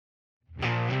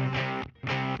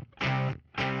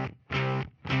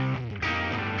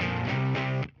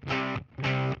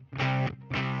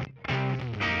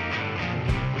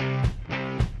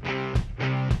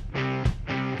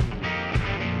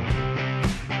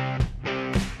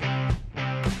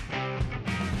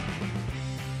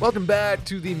Welcome back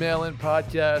to the Mail-In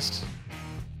Podcast.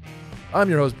 I'm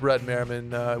your host, Brett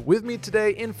Merriman. With me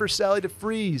today, in for Sally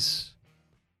DeFries,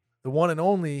 the one and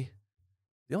only,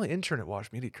 the only intern at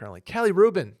Wash Media currently, Calli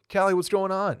Rubin. Calli, what's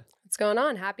going on? What's going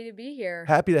on? Happy to be here.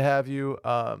 Happy to have you.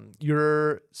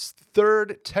 Your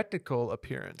third technical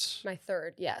appearance. My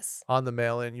third, yes. On the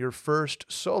Mail-In, your first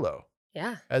solo.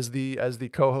 Yeah. As the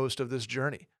co-host of this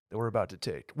journey that we're about to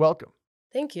take. Welcome.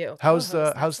 Thank you. How's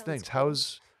things? Cool.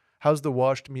 How's the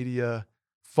Washed Media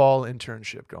fall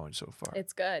internship going so far?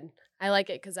 It's good. I like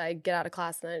it because I get out of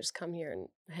class and then I just come here and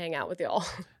hang out with y'all.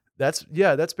 That's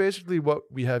basically what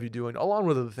we have you doing, along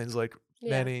with other things like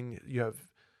manning. You have,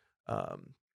 I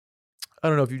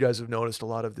don't know if you guys have noticed a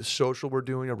lot of the social we're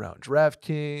doing around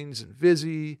DraftKings and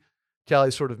Vizzy.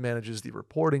 Calli sort of manages the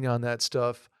reporting on that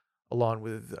stuff, along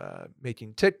with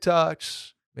making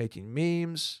TikToks, making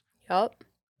memes. Yup.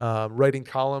 Writing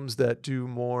columns that do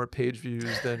more page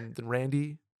views than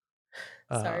Randy.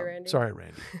 Sorry,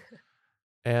 Randy.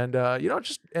 And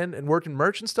and working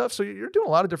merch and stuff. So you're doing a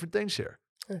lot of different things here.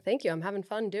 Thank you. I'm having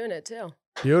fun doing it too.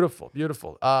 Beautiful.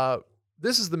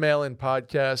 This is the Mail-In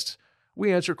Podcast.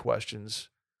 We answer questions.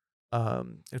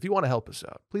 If you want to help us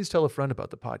out, please tell a friend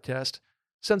about the podcast.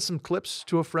 Send some clips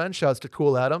to a friend. Shouts to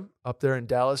Cool Adam up there in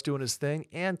Dallas doing his thing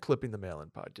and clipping the Mail-In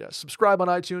Podcast. Subscribe on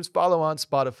iTunes. Follow on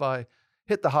Spotify.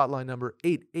 Hit the hotline number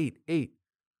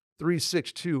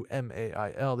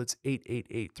 888-362-MAIL. That's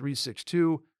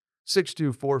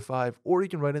 888-362-6245. Or you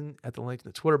can write in at the link in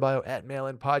the Twitter bio at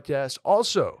Mail-In Podcast.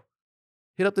 Also,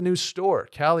 hit up the new store.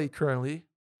 Calli currently, if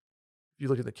you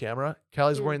look at the camera,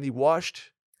 Calli's wearing the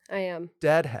washed I am.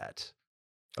 dad hat.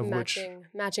 Matching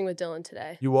with Dylan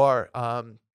today. You are. A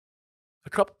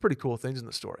couple pretty cool things in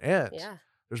the store. And yeah,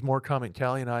 there's more coming.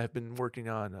 Calli and I have been working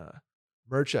on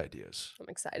merch ideas. I'm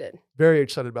excited. Very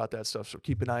excited about that stuff. So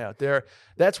keep an eye out there.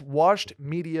 That's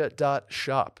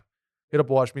washedmedia.shop. Hit up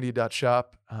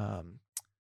washedmedia.shop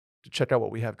to check out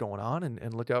what we have going on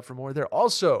and look out for more there.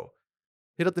 Also,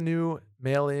 hit up the new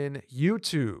Mail-In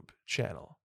YouTube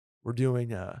channel. We're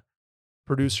doing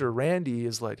producer Randy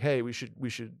is like, hey, we should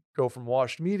go from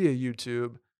Washed Media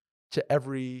YouTube to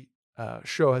every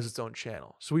show has its own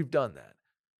channel. So we've done that.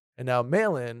 And now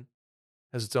Mail-In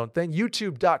has its own thing.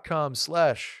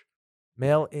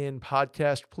 YouTube.com/Mail-In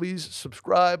Podcast. Please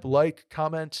subscribe, like,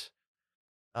 comment,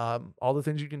 all the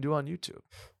things you can do on YouTube.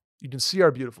 You can see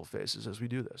our beautiful faces as we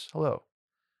do this. Hello.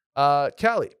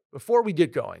 Calli, before we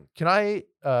get going, can I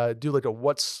do like a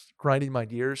what's grinding my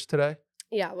gears today?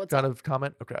 Yeah, what's kind up? of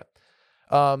comment? Okay.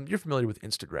 You're familiar with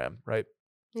Instagram, right?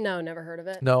 No, never heard of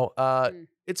it. No,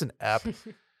 it's an app.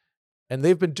 And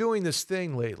they've been doing this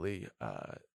thing lately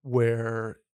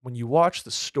where when you watch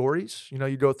the stories,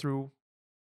 you go through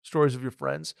stories of your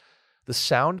friends, the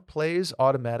sound plays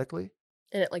automatically.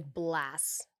 And it like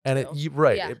blasts. And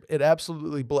it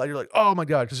absolutely blasts. You're like, oh my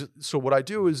God. So what I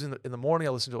do is in the morning,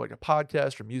 I listen to like a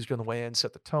podcast or music on the way in,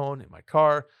 set the tone in my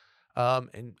car.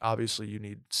 And obviously you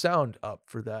need sound up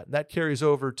for that. And that carries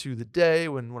over to the day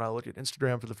when I look at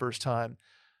Instagram for the first time,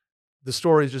 the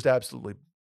stories just absolutely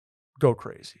go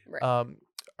crazy. Right.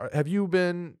 Have you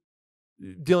been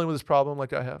dealing with this problem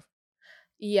like I have?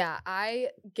 Yeah, I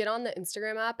get on the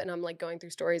Instagram app and I'm like going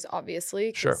through stories, obviously,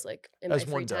 because like in my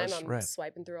free time, I'm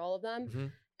swiping through all of them. Mm-hmm.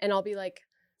 And I'll be like,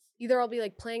 I'll be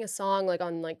like playing a song like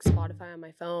on like Spotify on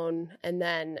my phone, and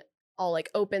then I'll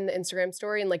like open the Instagram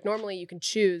story, and like normally you can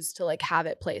choose to like have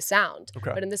it play sound.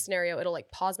 Okay. But in this scenario, it'll like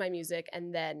pause my music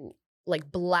and then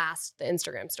like blast the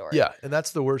Instagram story. Yeah, and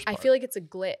that's the worst part. I feel like it's a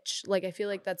glitch. Like I feel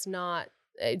like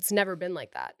it's never been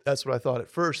like that. That's what I thought at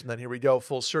first. And then here we go,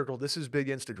 full circle. This is big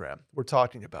Instagram. We're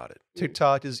talking about it.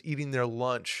 TikTok is eating their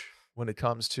lunch when it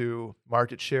comes to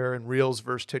market share and Reels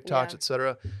versus TikToks, et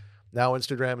cetera. Now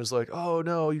Instagram is like, oh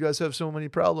no, you guys have so many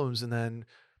problems. And then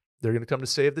they're going to come to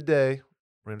save the day.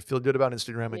 We're going to feel good about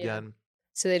Instagram again.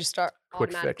 So they just start Quick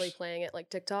automatically fix. Playing it like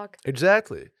TikTok?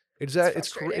 Exactly. It's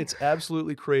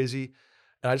absolutely crazy.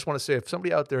 And I just want to say, if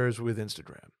somebody out there is with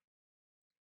Instagram,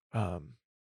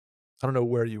 I don't know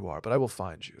where you are, but I will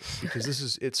find you, because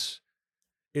it's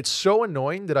so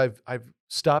annoying that I've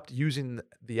stopped using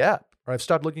the app, or I've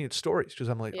stopped looking at stories, because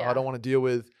I'm like, oh, I don't want to deal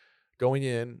with going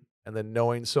in and then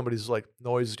knowing somebody's like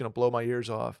noise is going to blow my ears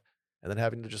off, and then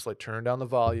having to just like turn down the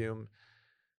volume.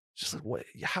 Just like, what?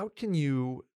 How can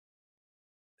you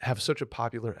have such a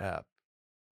popular app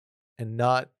and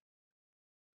not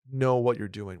know what you're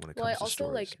doing when it comes to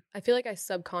stories? Like, I feel like I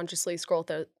subconsciously scroll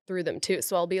through them too.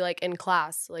 So I'll be like in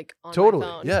class, like on my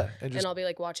phone. Yeah. And I'll be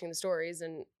like watching the stories,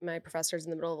 and my professor's in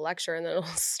the middle of a lecture, and then it'll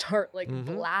start like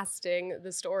blasting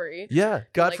the story. Yeah.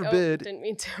 God forbid. Oh, didn't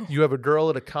mean to. You have a girl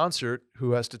at a concert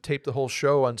who has to tape the whole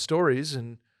show on stories,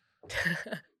 and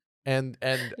and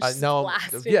Just now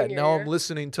blasting in your now I'm ear.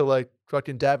 listening to like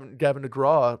fucking Gavin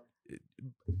DeGraw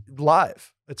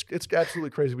live. It's absolutely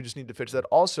crazy. We just need to fix that.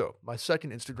 Also, my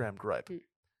second Instagram gripe.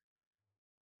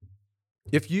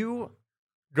 If you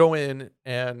go in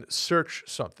and search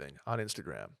something on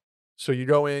Instagram, so you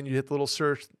go in, you hit the little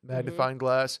search magnifying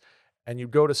glass, and you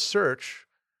go to search,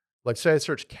 like say I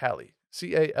search Calli,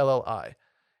 Calli,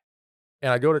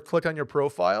 and I go to click on your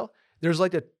profile, there's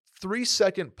like a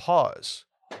 3-second pause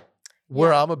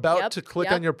where I'm about to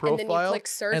click on your profile, and then you click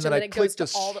search, and then I it goes click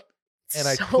to all the. and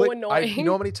I So click, annoying. you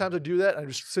know how many times I do that? I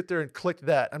just sit there and click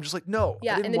that. I'm just like, no,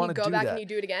 I didn't and then want you to go do back that. and you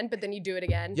do it again, but then you do it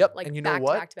again. Yep, Like and you know back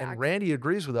what? to back to back. And Randy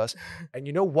agrees with us. And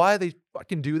you know why they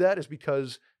fucking do that is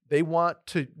because they want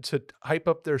to hype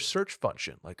up their search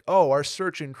function. Like, oh, our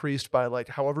search increased by like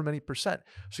however many percent.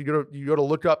 So you go to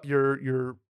look up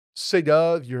your sig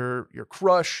of, your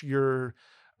crush, your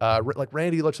like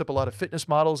Randy looks up a lot of fitness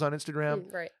models on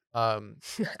Instagram. Right.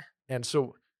 And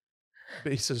so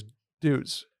he says,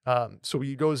 dudes. So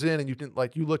he goes in and you can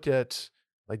like you look at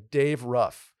like Dave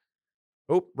Ruff.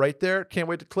 Oh, right there. Can't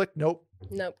wait to click. Nope.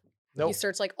 You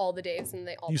search like all the Daves and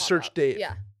they all. You pop search up. Dave.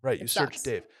 Yeah. Right. You search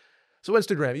Dave. So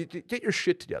Instagram, you get your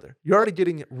shit together. You're already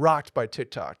getting rocked by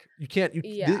TikTok. You can't.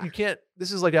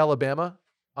 This is like Alabama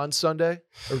on Sunday,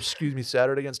 or excuse me,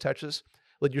 Saturday against Texas.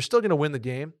 Like you're still gonna win the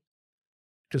game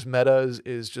because meta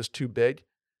is just too big,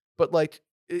 but like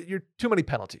you're too many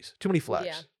penalties, too many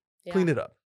flags. Yeah. Clean it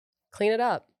up. Clean it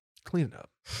up. Clean it up.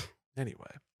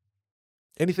 Anyway,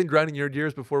 anything grinding your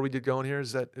gears before we get going here?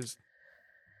 Is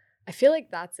I feel like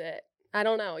that's it. I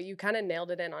don't know. You kind of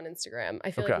nailed it in on Instagram.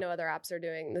 I feel like no other apps are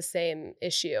doing the same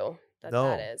issue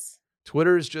that is.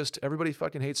 Twitter is just, everybody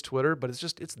fucking hates Twitter, but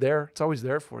it's there. It's always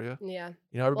there for you. Yeah.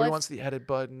 You know, everybody wants the edit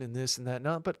button and this and that.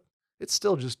 No, but it's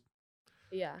still just.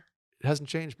 Yeah. It hasn't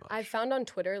changed much. I found on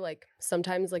Twitter, like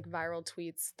sometimes like viral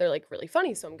tweets, they're like really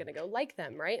funny. So I'm going to go like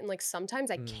them. Right. And like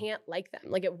sometimes I can't like them.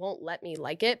 Like it won't let me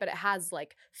like it, but it has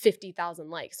like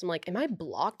 50,000 likes. I'm like, am I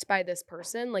blocked by this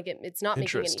person? Like it's not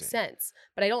making any sense,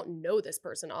 but I don't know this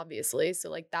person obviously.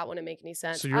 So like that wouldn't make any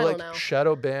sense. So you're like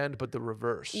shadow banned, but the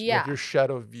reverse. Yeah. Like you're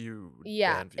shadow view.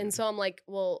 Yeah. And so I'm like,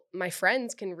 well, my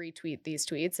friends can retweet these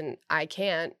tweets and I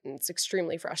can't. And it's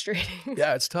extremely frustrating.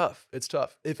 Yeah, it's tough. It's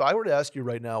tough. If I were to ask you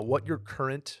right now what your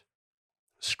current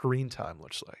screen time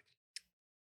looks like.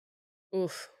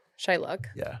 Oof. Should I look?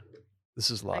 Yeah.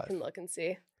 This is live. I can look and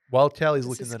see. While Calli's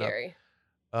looking that scary.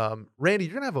 Up. Randy,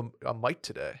 you're going to have a mic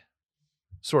today.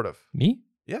 Sort of. Me?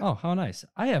 Yeah. Oh, how nice.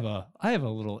 I have a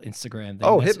little Instagram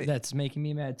thing hit me. That's making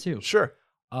me mad too. Sure.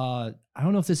 I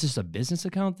don't know if this is a business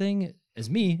account thing. As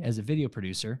a video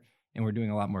producer, and we're doing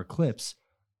a lot more clips,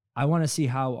 I want to see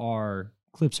how our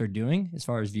clips are doing as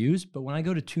far as views. But when I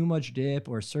go to too much dip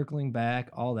or circling back,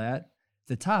 all that,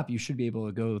 the top, you should be able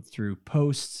to go through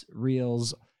posts,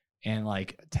 reels, and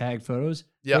like tag photos.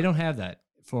 Yeah. They don't have that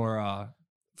for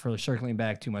circling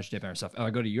back too much dip and stuff. I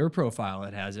go to your profile,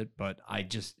 it has it, but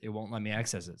it won't let me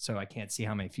access it. So I can't see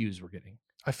how many views we're getting.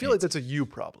 I feel like that's a you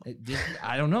problem.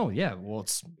 I don't know. Yeah. Well,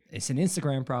 it's an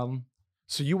Instagram problem.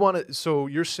 So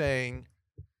you're saying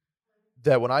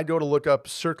that when I go to look up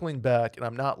circling back and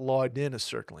I'm not logged in as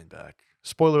circling back,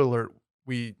 spoiler alert,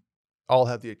 we all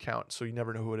have the account, so you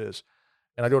never know who it is.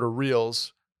 And I go to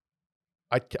Reels,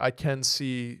 I can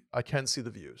see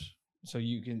the views. So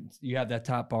you have that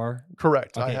top bar?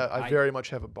 Correct. Okay, I very much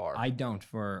have a bar. I don't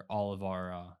for all of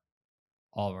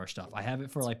our stuff. I have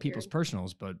it for like people's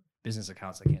personals, but business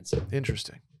accounts I can't see.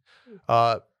 Interesting.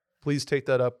 Please take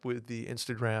that up with the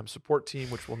Instagram support team,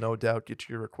 which will no doubt get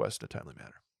to your request in a timely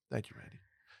manner. Thank you, Randy.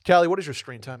 Calli, what is your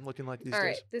screen time looking like these days? All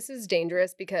right, this is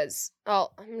dangerous because,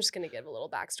 I'm just going to give a little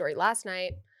backstory. Last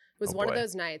night was one of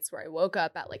those nights where I woke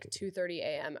up at like 2:30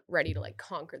 a.m. ready to like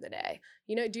conquer the day.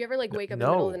 You know, do you ever like wake up in the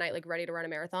middle of the night like ready to run a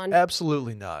marathon?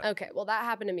 Absolutely not. Okay, well that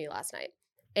happened to me last night.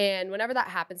 And whenever that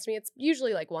happens to me, it's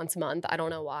usually like once a month. I don't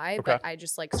know why, but I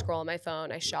just like scroll on my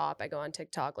phone, I shop, I go on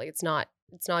TikTok. Like it's not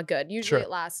good. Usually it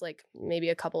lasts like maybe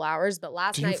a couple hours, but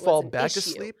last night was an issue. Do you fall back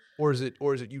asleep,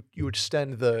 or is it you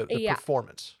extend the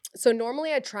performance? So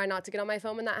normally I try not to get on my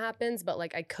phone when that happens, but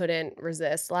like I couldn't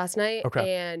resist last night.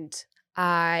 Okay. And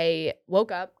I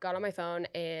woke up, got on my phone,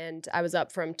 and I was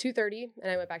up from 2:30 and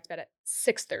I went back to bed at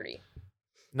 6:30.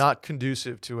 Not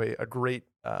conducive to a great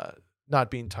not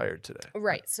being tired today.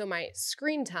 Right. So my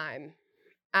screen time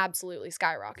absolutely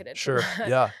skyrocketed. Sure.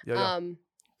 Yeah.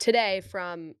 Today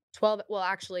from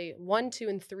 1, 2,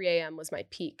 and 3 a.m. was my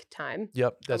peak time.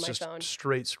 Yep. That's just phone.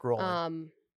 Straight scrolling.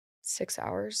 6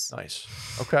 hours. Nice.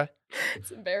 Okay.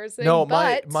 It's embarrassing. No,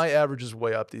 my average is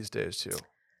way up these days too.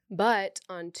 But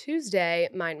on Tuesday,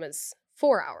 mine was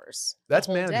 4 hours That's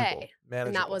the whole manageable. day. Manageable.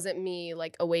 And that wasn't me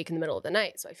like awake in the middle of the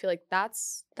night. So I feel like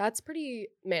that's pretty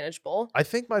manageable. I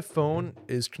think my phone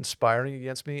is conspiring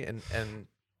against me and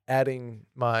adding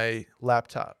my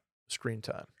laptop screen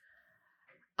time.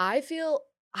 I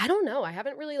don't know. I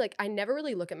haven't really I never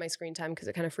really look at my screen time because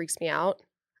it kind of freaks me out.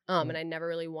 And I never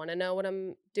really want to know what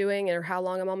I'm doing or how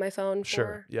long I'm on my phone for.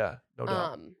 Sure. Yeah. No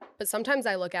doubt. But sometimes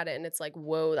I look at it and it's like,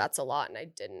 whoa, that's a lot.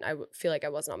 And I feel like I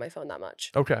wasn't on my phone that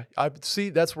much. Okay. I see.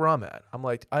 That's where I'm at. I'm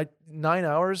like, 9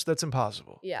 hours. That's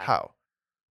impossible. Yeah. How?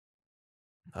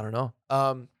 I don't know.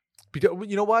 Because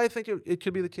you know why I think it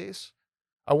could be the case.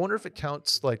 I wonder if it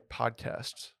counts like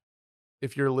podcasts.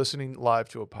 If you're listening live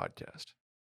to a podcast.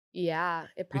 Yeah,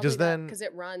 it probably Because then because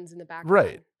it runs in the background.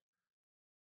 right.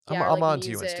 Yeah, I'm like on to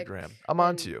you, music Instagram. I'm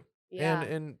on to you. Yeah.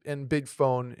 And big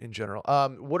phone in general.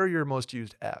 What are your most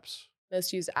used apps?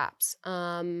 Most used apps.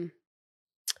 I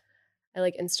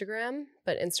like Instagram,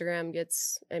 but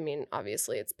Instagram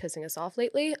obviously it's pissing us off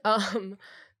lately.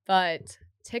 But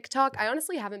TikTok, I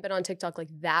honestly haven't been on TikTok like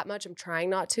that much. I'm trying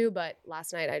not to, but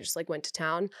last night I just like went to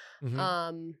town.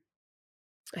 Mhm.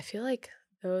 I feel like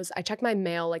I check my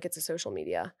mail like it's a social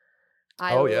media.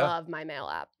 I Oh, yeah. love my mail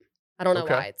app. I don't know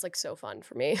Okay. why. It's like so fun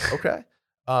for me. Okay.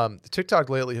 The TikTok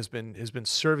lately has been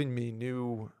serving me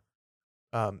new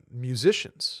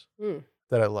musicians Mm.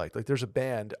 that I like. Like there's a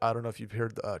band, I don't know if you've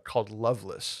heard called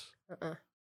Loveless. Uh-uh.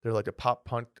 They're like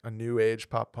a new age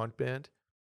pop punk band.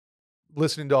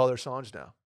 Listening to all their songs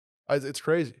now. It's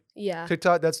crazy. Yeah.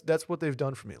 TikTok, that's what they've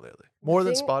done for me lately. More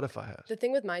than thing- Spotify has. The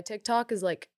thing with my TikTok is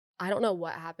like, I don't know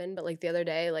what happened, but like the other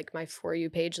day, like my For You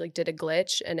page like did a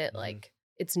glitch and it Mhm. like,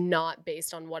 it's not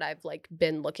based on what I've like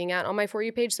been looking at on my For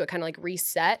You page. So it kind of like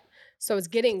reset. So I was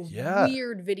getting Yeah.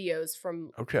 weird videos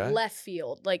from Okay. left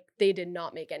field. Like they did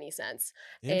not make any sense.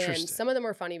 Interesting. And some of them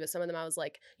were funny, but some of them I was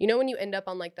like, you know, when you end up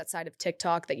on like that side of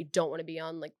TikTok that you don't want to be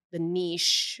on, like the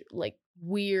niche, like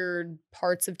weird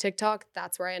parts of TikTok,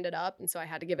 that's where I ended up. And so I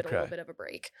had to give it a little Okay. bit of a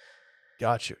break.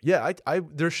 Got you. Yeah,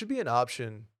 there should be an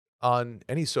option on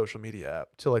any social media app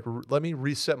to like let me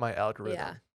reset my algorithm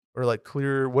Yeah. or like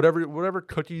clear whatever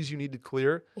cookies you need to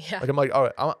clear. Yeah. Like I'm like, all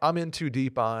right, I'm in too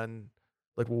deep on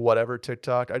like whatever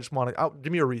TikTok. I just want to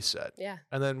give me a reset, Yeah.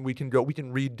 and then we can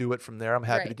redo it from there. I'm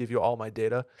happy to Right. give you all my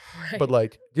data, Right. but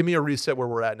like give me a reset where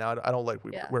we're at now. I don't like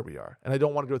Yeah. where we are, and I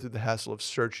don't want to go through the hassle of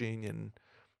searching and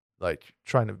like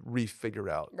trying to refigure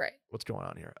out Right. what's going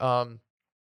on here.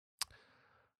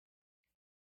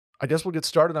 I guess we'll get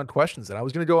started on questions then. I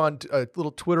was going to go on a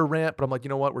little Twitter rant, but I'm like, you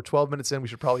know what? We're 12 minutes in. We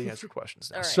should probably answer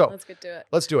questions now. All right. So Let's get to it.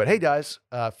 let's do it. Hey guys,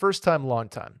 first time, long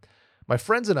time. My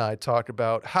friends and I talk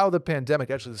about how the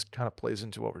pandemic, actually this kind of plays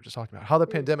into what we're just talking about, how the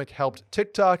pandemic helped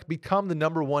TikTok become the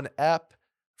 #1 app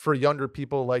for younger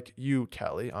people like you,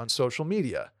 Calli, on social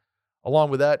media. Along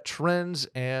with that, trends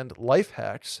and life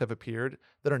hacks have appeared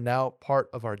that are now part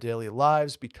of our daily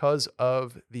lives because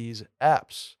of these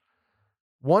apps.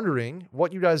 Wondering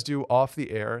what you guys do off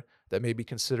the air that may be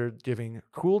considered giving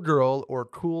cool girl or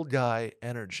cool guy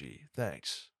energy.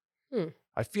 Thanks.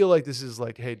 I feel like this is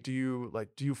like, hey, do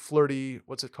you flirty,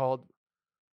 what's it called?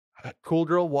 Cool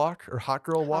girl walk or hot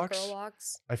girl walks? Hot girl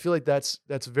walks. I feel like that's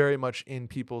very much in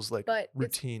people's like But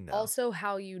routine now. Also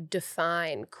how you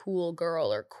define cool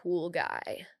girl or cool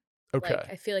guy. Okay. Like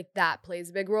I feel like that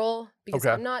plays a big role because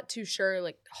Okay. I'm not too sure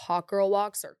like hot girl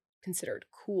walks are considered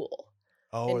cool.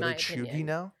 Oh, in are my they chuggy opinion.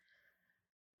 now?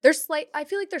 I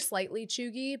feel like they're slightly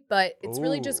chuggy, but it's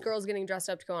really just Ooh. girls getting dressed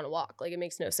up to go on a walk. Like it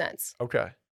makes no sense. Okay.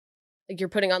 Like you're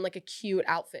putting on like a cute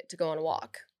outfit to go on a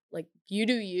walk. Like you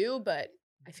do you, but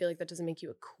I feel like that doesn't make you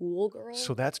a cool girl.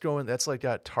 So that's like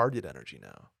got Target energy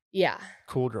now. Yeah.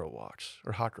 Cool girl walks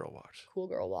or hot girl walks. Cool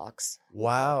girl walks.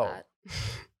 Wow.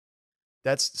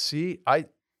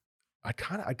 I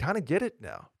kind of get it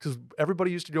now because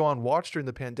everybody used to go on walks during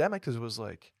the pandemic because it was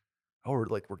like, oh,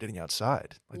 we're getting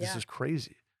outside. Like this Yeah. is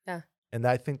crazy. Yeah. And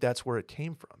I think that's where it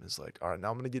came from. Is like, all right,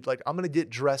 now I'm gonna get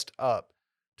dressed up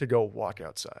to go walk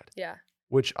outside, Yeah.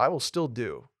 which I will still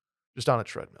do, just on a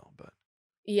treadmill. But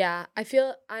Yeah. I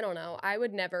don't know.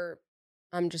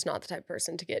 I'm just not the type of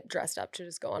person to get dressed up to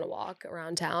just go on a walk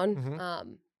around town.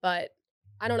 Mhm. But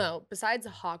I don't know. Besides the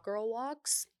hot girl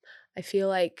walks, I feel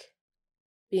like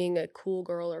being a cool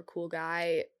girl or cool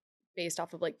guy based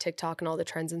off of like TikTok and all the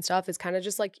trends and stuff is kind of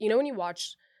just like, you know, when you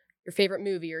watch your favorite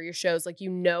movie or your shows, like, you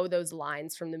know, those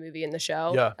lines from the movie and the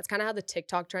show. Yeah. That's kind of how the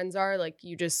TikTok trends are. Like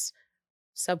you just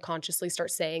subconsciously start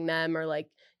saying them, or like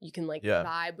you can like Yeah.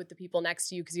 vibe with the people next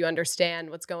to you because you understand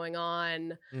what's going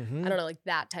on. Mhm. I don't know, like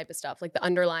that type of stuff. Like the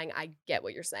underlying, I get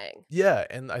what you're saying. Yeah,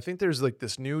 and I think there's like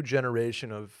this new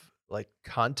generation of like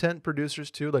content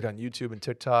producers too, like on YouTube and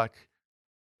TikTok,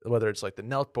 whether it's like the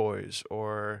Nelk Boys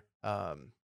or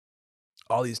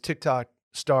all these TikTok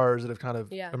stars that have kind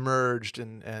of Yeah. emerged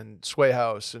and Sway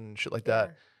House and shit like that.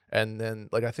 Yeah. And then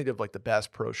like I think of like the Bass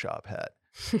Pro Shop hat,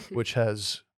 which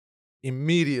has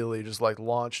immediately just like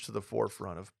launched to the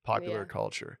forefront of popular Yeah.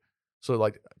 culture. So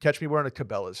like catch me wearing a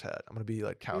Cabela's hat. I'm gonna be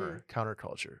like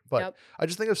counterculture. But Yep. I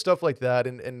just think of stuff like that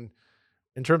and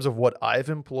in terms of what I've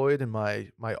employed in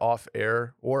my off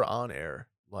air or on air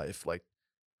life, like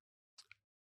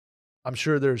I'm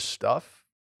sure there's stuff.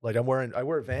 Like I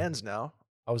wear Vans now.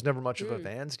 I was never much of a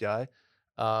Vans guy.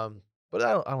 But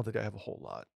I don't think I have a whole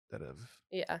lot that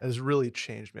Yeah. has really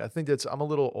changed me. I think I'm a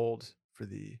little old for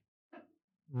the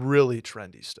really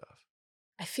trendy stuff.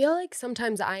 I feel like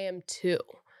sometimes I am too.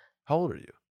 How old are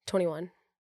you? 21.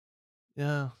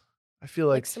 Yeah. I feel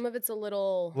Like like some of it's a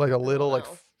little, like a I little don't like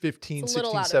know. 15, It's a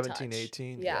little 16, out of 17, touch.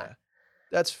 18. Yeah.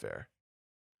 That's fair.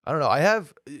 I don't know. I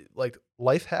have like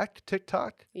life hack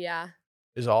TikTok Yeah.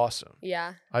 is awesome.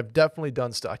 Yeah. I've definitely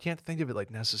done stuff. I can't think of it like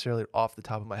necessarily off the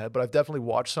top of my head, but I've definitely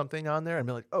watched something on there and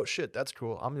been like, oh shit, that's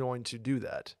cool. I'm going to do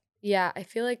that. Yeah. I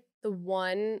feel like the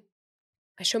one,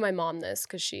 I show my mom this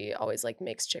because she always like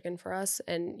makes chicken for us,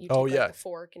 and you take Oh like yeah. a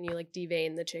fork and you like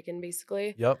devein the chicken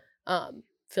basically. Yep. I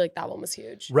feel like that one was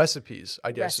huge. Recipes,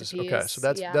 I guess is okay. So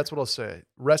Recipes, that's what I'll say.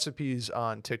 Recipes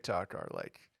on TikTok are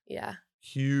like Yeah.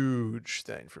 huge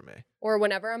thing for me. Or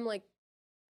whenever I'm like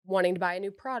wanting to buy a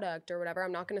new product or whatever,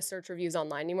 I'm not going to search reviews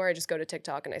online anymore. I just go to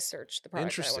TikTok and I search the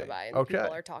product that I want to Interesting. buy, and Okay.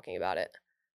 people are talking about it.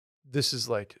 This is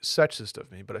like sexist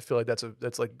of me, but I feel like that's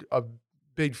like a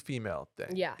big female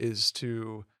thing. Yeah. Is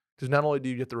to because not only do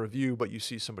you get the review, but you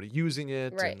see somebody using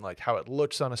it Right. and like how it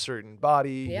looks on a certain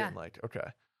body. Yeah. And like,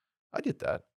 okay. I get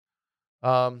that.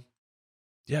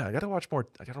 Yeah, I gotta watch more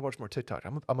TikTok.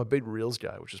 I'm a big Reels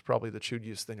guy, which is probably the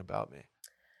chuggiest thing about me.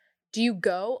 Do you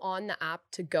go on the app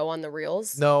to go on the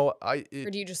Reels? No, or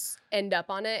do you just end up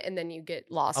on it and then you get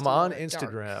lost? I'm in on the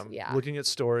Instagram, dark? looking at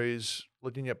stories,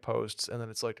 looking at posts, and then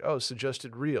it's like, oh,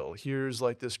 suggested reel. Here's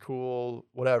like this cool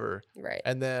whatever, Right.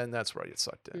 and then that's where I get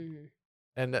sucked in. Mhm.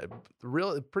 And the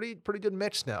real pretty good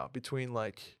mix now between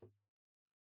like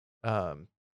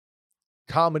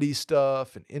comedy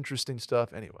stuff and interesting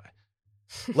stuff. Anyway,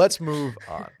 let's move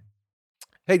on.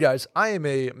 Hey guys, I am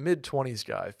a mid-20s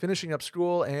guy, finishing up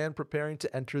school and preparing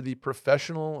to enter the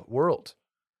professional world,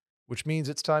 which means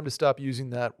it's time to stop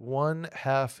using that one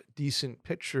half decent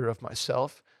picture of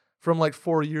myself from like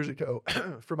 4 years ago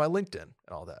for my LinkedIn and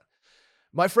all that.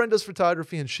 My friend does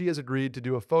photography and she has agreed to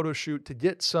do a photo shoot to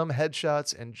get some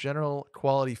headshots and general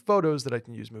quality photos that I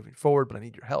can use moving forward, but I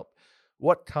need your help.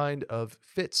 What kind of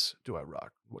fits do I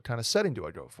rock? What kind of setting do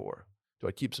I go for? Do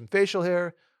I keep some facial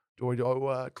hair? Do I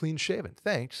go clean shaven?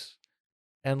 Thanks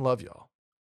and love y'all.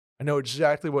 I know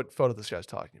exactly what photo this guy's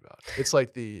talking about. It's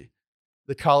like the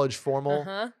college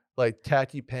formal, like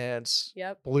khaki pants,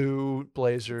 blue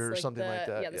blazer, or like something like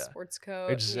that. Yeah, the sports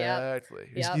coat. Exactly.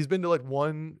 Yep. He's been to like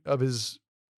one of his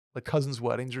like cousin's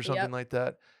weddings or something like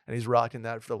that, and he's rocking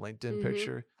that for the LinkedIn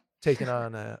picture, taking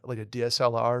on like a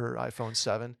DSLR or iPhone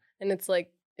 7. And it's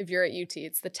like, if you're at UT,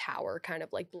 it's the tower kind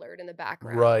of like blurred in the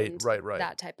background. Right.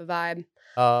 That type of vibe.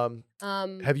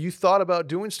 Have you thought about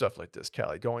doing stuff like this,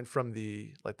 Calli? Going from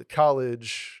the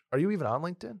college? Are you even on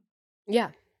LinkedIn? Yeah.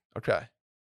 Okay.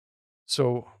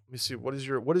 So let me see. What is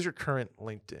your current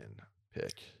LinkedIn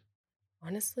pick?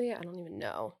 Honestly, I don't even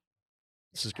know.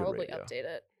 This is good probably radio. Update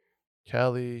it.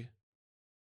 Calli,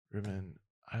 Rubin.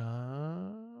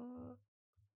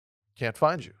 Can't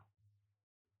find you.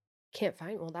 Can't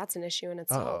find. Well, that's an issue in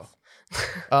itself.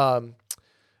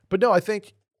 But no, I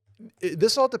think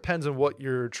this all depends on what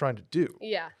you're trying to do.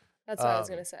 Yeah, that's what I was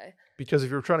gonna say. Because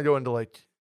if you're trying to go into like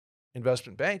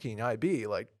investment banking, IB,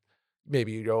 like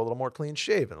maybe you go a little more clean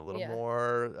shaven, a little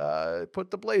more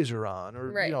put the blazer on,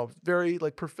 or you know, very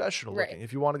like professional looking.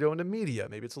 If you want to go into media,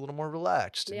 maybe it's a little more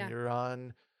relaxed, and you're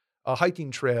on a hiking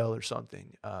trail or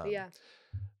something.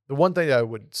 The one thing I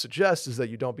would suggest is that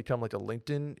you don't become like a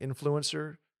LinkedIn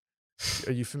influencer.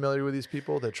 Are you familiar with these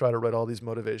people that try to write all these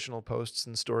motivational posts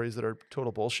and stories that are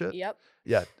total bullshit? Yep.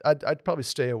 Yeah, I'd probably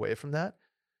stay away from that.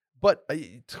 But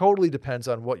it totally depends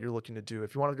on what you're looking to do.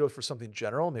 If you want to go for something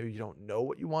general, maybe you don't know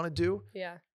what you want to do.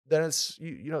 Yeah. Then it's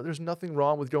you know, there's nothing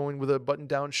wrong with going with a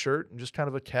button-down shirt and just kind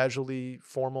of a casually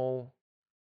formal.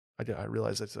 I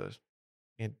realize that's a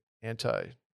anti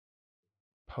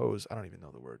pose. I don't even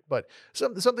know the word, but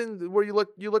something where you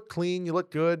look clean, you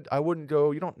look good. I wouldn't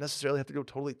go. You don't necessarily have to go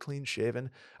totally clean shaven.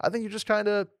 I think you just kind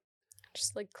of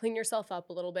like clean yourself up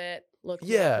a little bit. Look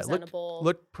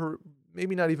presentable.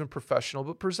 Maybe not even professional,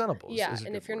 but presentable. Yeah,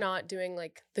 and if you're not doing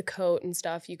like the coat and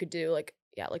stuff, you could do like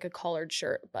a collared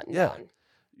shirt button down.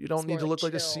 You don't It's need more to like look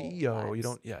like a chill CEO. You vibes.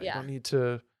 don't, yeah, you Yeah. don't need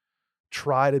to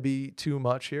try to be too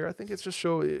much here. I think it's just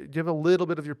give a little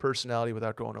bit of your personality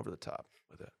without going over the top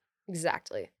with it.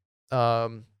 Exactly.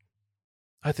 Um,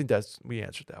 I think we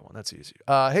answered that one. That's easy.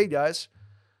 Hey guys,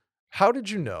 how did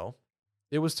you know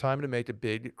it was time to make a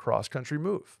big cross country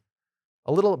move?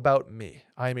 A little about me.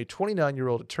 I am a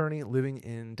 29-year-old attorney living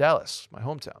in Dallas, my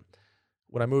hometown.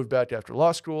 When I moved back after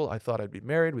law school, I thought I'd be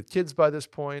married with kids by this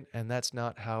point, and that's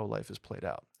not how life has played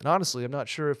out. And honestly, I'm not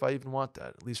sure if I even want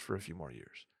that, at least for a few more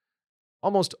years.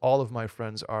 Almost all of my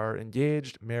friends are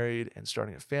engaged, married, and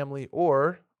starting a family,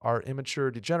 or are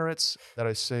immature degenerates that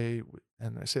I say,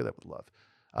 and I say that with love.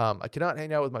 I cannot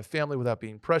hang out with my family without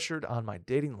being pressured on my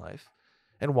dating life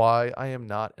and why I am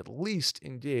not at least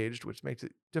engaged, which makes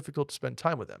it difficult to spend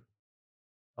time with them.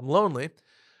 I'm lonely,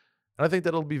 and I think that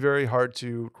it'll be very hard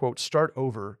to, quote, start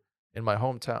over in my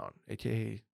hometown,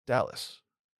 aka Dallas.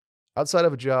 Outside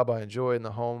of a job I enjoy in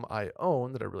the home I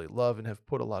own that I really love and have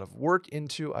put a lot of work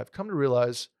into, I've come to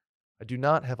realize I do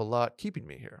not have a lot keeping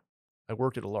me here. I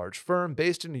work at a large firm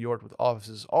based in New York with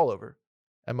offices all over,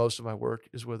 and most of my work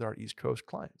is with our East Coast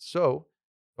clients. So,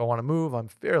 if I want to move, I'm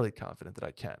fairly confident that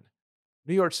I can.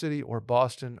 New York City or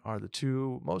Boston are the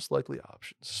two most likely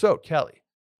options. So, Callie,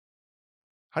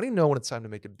 how do you know when it's time to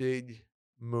make a big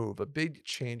move, a big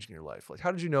change in your life? Like,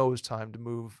 how did you know it was time to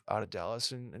move out of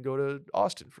Dallas and go to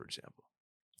Austin, for example?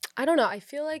 I don't know. I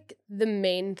feel like the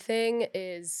main thing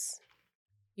is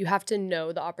you have to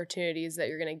know the opportunities that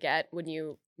you're going to get when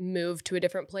you move to a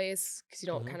different place because you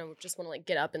don't Mhm. kind of just want to like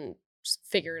get up and just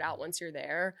figure it out once you're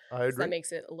there. I So that agree.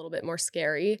 makes it a little bit more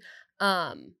scary.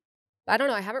 But I don't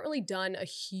know. I haven't really done a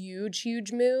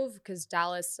huge move because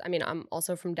Dallas, I mean, I'm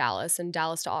also from Dallas and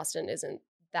Dallas to Austin isn't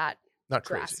that Not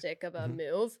crazy. drastic of a Mhm.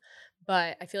 move.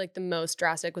 But I feel like the most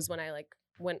drastic was when I like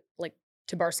went like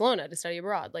to Barcelona to study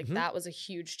abroad. Like Mhm. that was a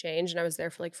huge change. And I was there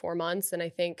for like 4 months. And I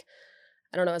think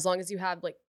I don't know, as long as you have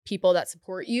like people that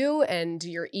support you and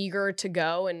you're eager to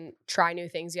go and try new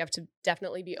things, you have to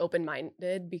definitely be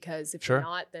open-minded because if you're Sure.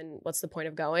 not, then what's the point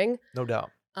of going? No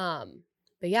doubt. Um,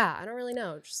 but yeah, I don't really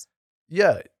know. Just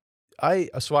Yeah. I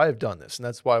have done this, and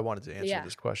that's why I wanted to answer yeah.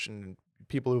 this question.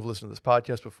 People who've listened to this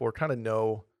podcast before kind of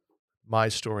know my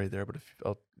story there, but if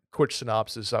a quick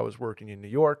synopsis, I was working in New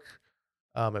York,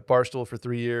 at Barstool for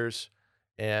 3 years,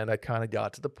 and I kinda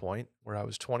got to the point where I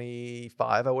was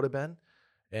 25, I would have been,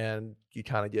 and you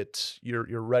kinda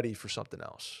you're ready for something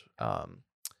else.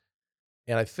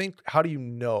 And I think how do you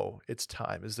know it's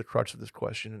time is the crux of this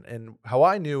question, and how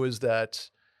I knew is that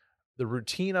the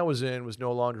routine I was in was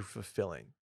no longer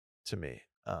fulfilling to me,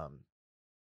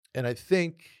 and I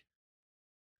think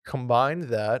combine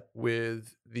that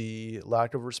with the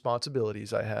lack of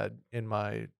responsibilities I had in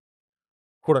my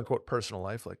quote unquote personal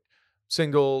life, like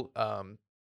single,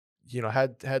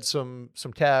 had some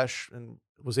cash and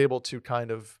was able to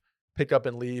kind of pick up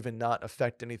and leave and not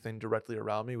affect anything directly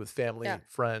around me with Yeah. family,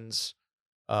 friends,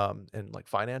 and like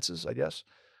finances, I guess.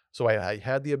 So I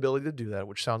had the ability to do that,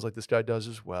 which sounds like this guy does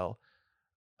as well.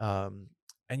 Um,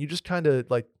 and you just kind of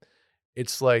like,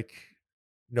 it's like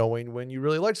knowing when you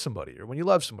really like somebody or when you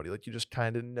love somebody, like you just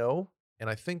kind of know. And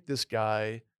I think this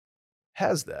guy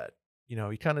has that.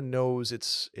 He kind of knows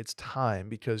it's time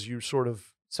because you sort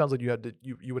of sounds like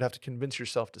you would have to convince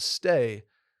yourself to stay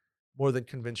more than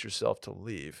convince yourself to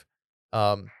leave.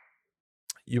 Um,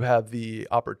 you have the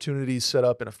opportunities set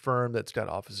up in a firm that's got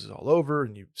offices all over,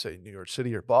 and you say New York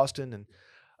City or Boston, and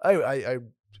I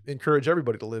encourage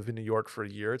everybody to live in New York for a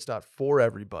year. It's not for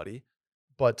everybody,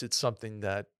 but it's something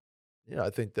that I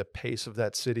think the pace of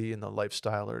that city and the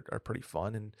lifestyle are pretty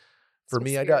fun. And It's for an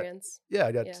me, experience. yeah,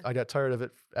 Yeah. I got tired of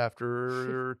it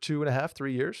after 2.5,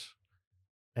 3 years,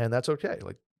 and that's okay.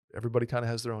 Like everybody kind of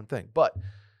has their own thing, but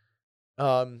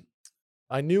um,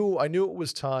 I knew it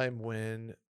was time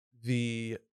when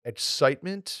the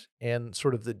excitement and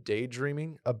sort of the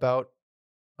daydreaming about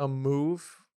a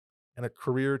move and a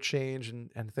career change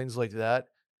and things like that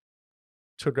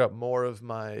took up more of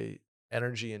my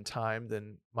energy and time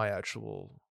than my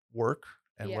actual work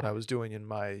and what Yeah. I was doing in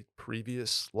my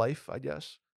previous life, I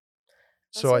guess.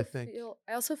 I So I also think,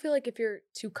 feel like if you're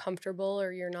too comfortable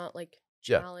or you're not like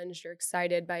yeah. challenged or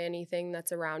excited by anything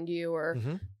that's around you or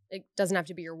Mhm. it doesn't have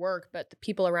to be your work, but the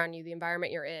people around you, the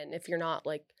environment you're in, if you're not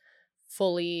like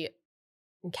fully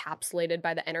encapsulated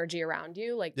by the energy around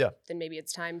you, like Yeah, then maybe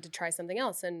it's time to try something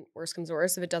else. And worst comes to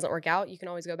worst, if it doesn't work out, you can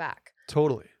always go back.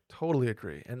 totally. Totally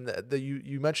agree. And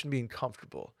you mentioned being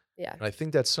comfortable. Yeah. And I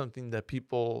think that's something that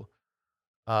people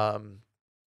um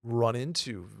run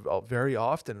into very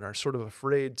often and are sort of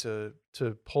afraid to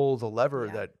pull the lever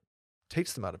Yeah. that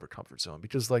takes them out of their comfort zone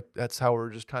because like that's how we're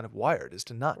just kind of wired is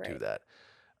to not do Right. that.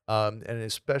 And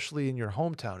especially in your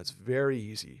hometown, it's very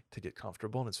easy to get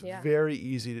comfortable, and it's Yeah. very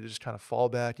easy to just kind of fall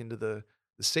back into the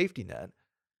safety net.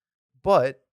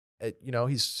 But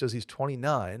he says he's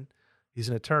 29. He's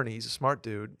an attorney. He's a smart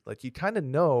dude. Like, you kind of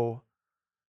know,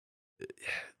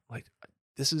 like,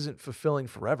 this isn't fulfilling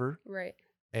forever. Right.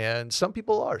 And some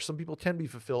people are. Some people can be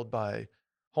fulfilled by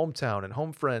hometown and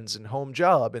home friends and home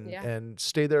job, and Yeah. and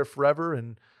stay there forever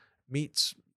and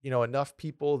meet enough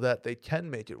people that they can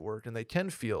make it work and they can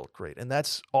feel great. And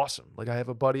that's awesome. Like, I have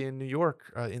a buddy in New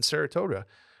York, in Saratoga,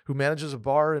 who manages a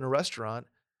bar and a restaurant,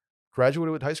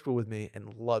 graduated with high school with me,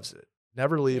 and loves it.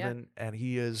 Never Yeah. leaving. And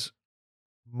he is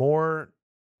more,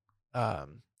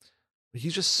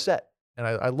 he's just set. And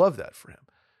I love that for him.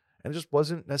 And it just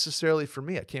wasn't necessarily for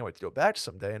me. I can't wait to go back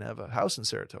someday and have a house in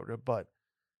Saratoga, but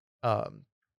um,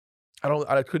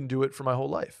 I couldn't do it for my whole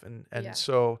life. And Yeah.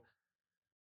 so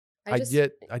I I just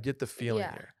get the feeling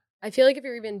yeah. there. I feel like if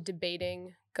you're even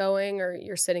debating going, or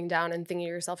you're sitting down and thinking to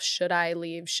yourself, should I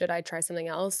leave? Should I try something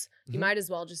else? You Mhm. might as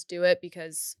well just do it,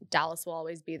 because Dallas will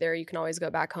always be there. You can always go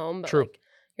back home, but True. like,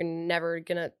 you're never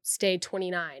gonna stay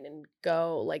 29 and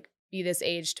go, like, be this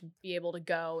age to be able to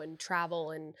go and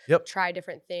travel and Yep. try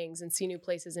different things and see new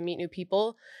places and meet new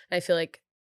people. And I feel like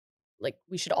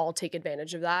we should all take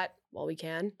advantage of that while we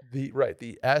can.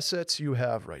 The assets you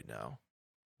have right now,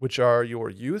 which are your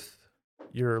youth,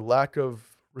 your lack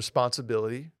of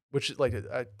responsibility, which, like,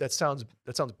 that sounds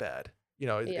bad.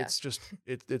 Yeah. It's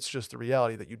just the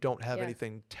reality that you don't have Yeah.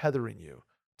 anything tethering you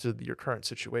to your current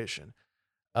situation.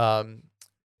 Um,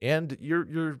 and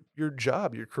your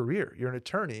job, your career. You're an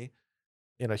attorney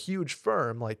in a huge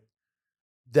firm, like,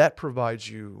 that provides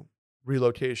you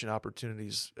relocation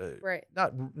opportunities, Right.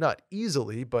 not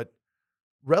easily, but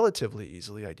relatively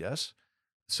easily, I guess.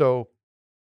 So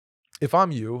if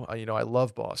I'm you, I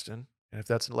love Boston, and if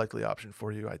that's a likely option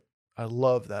for you, I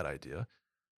love that idea.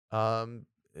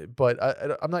 But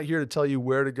I'm not here to tell you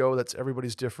where to go. That's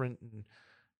everybody's different, and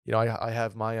I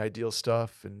have my ideal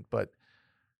stuff, but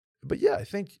yeah, I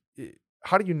think.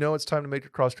 How do you know it's time to make a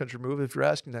cross country move? If you're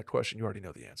asking that question, you already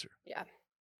know the answer, Yeah.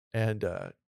 and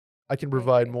I can I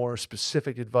provide agree. more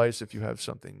specific advice if you have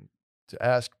something to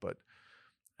ask.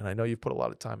 And I know you've put a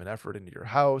lot of time and effort into your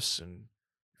house, and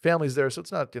family's there, so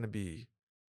it's not going to be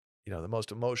the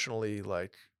most emotionally,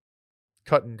 like,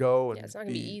 cut and go Yeah. and It's not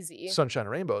gonna be be easy. sunshine and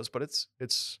rainbows, but it's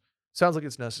sounds like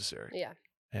it's necessary. Yeah.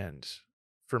 And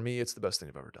for me, it's the best thing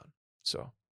I've ever done.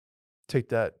 So take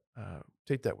that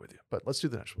with you. But let's do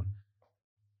the next one.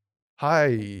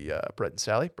 Hi, Brett and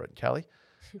Sally, Brett and Callie.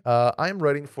 I am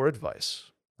writing for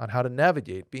advice on how to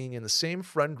navigate being in the same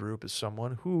friend group as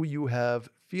someone who you have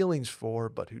feelings for,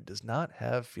 but who does not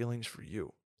have feelings for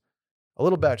you. A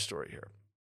little backstory here.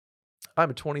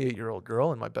 I'm a 28-year-old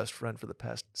girl, and my best friend for the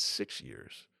past 6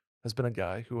 years has been a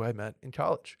guy who I met in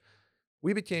college.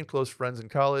 We became close friends in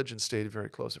college and stayed very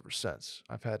close ever since.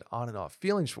 I've had on and off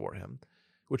feelings for him,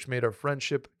 which made our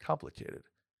friendship complicated.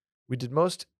 We did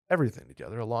most everything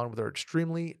together, along with our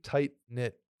extremely tight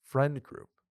knit friend group.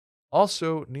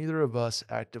 Also, neither of us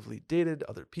actively dated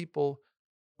other people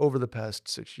over the past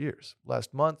 6 years.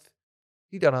 Last month,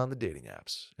 he got on the dating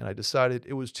apps, and I decided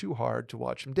it was too hard to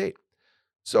watch him date.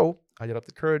 So I got up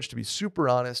the courage to be super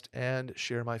honest and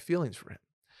share my feelings for him.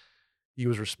 He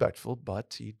was respectful,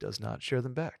 but he does not share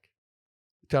them back.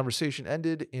 The conversation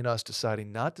ended in us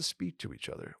deciding not to speak to each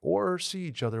other or see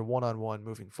each other one on one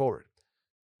moving forward.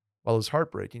 While it was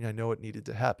heartbreaking, I know it needed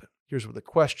to happen. Here's where the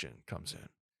question comes in.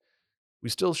 We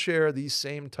still share the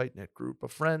same tight knit group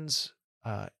of friends,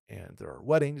 and there are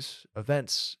weddings,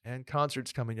 events, and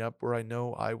concerts coming up where I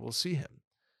know I will see him.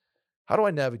 How do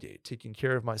I navigate taking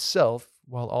care of myself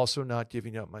while also not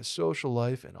giving up my social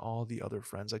life and all the other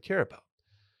friends I care about?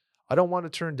 I don't want to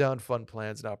turn down fun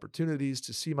plans and opportunities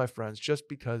to see my friends just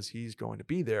because he's going to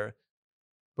be there,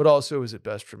 but also is it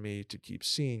best for me to keep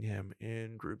seeing him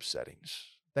in group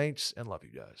settings? Thanks and love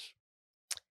you guys.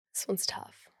 This one's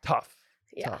tough. Tough.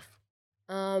 Yeah. Tough.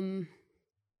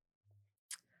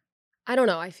 I don't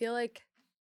know. I feel like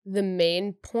the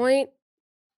main point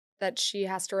that she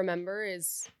has to remember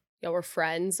is, we're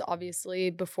friends, obviously,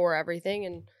 before everything,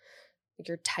 and like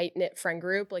your tight knit friend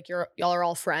group, like y'all are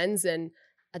all friends, and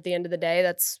at the end of the day,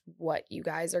 that's what you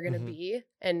guys are gonna Mhm. be.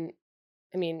 And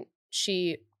I mean,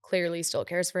 she clearly still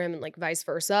cares for him, and like vice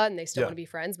versa, and they still Yeah. want to be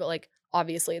friends. But like,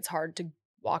 obviously, it's hard to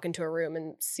walk into a room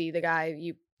and see the guy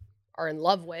you are in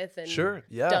love with and Sure.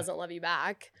 Yeah. doesn't love you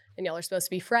back, and y'all are supposed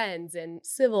to be friends and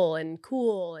civil and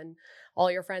cool, and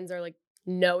all your friends are like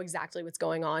know exactly what's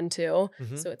going on too.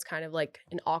 Mhm. So it's kind of like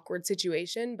an awkward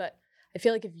situation. But I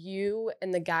feel like if you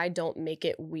and the guy don't make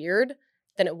it weird,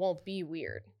 then it won't be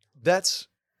weird. That's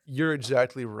You're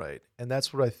exactly right, and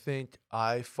that's what I think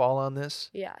I fall on this,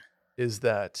 Yeah. is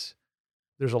that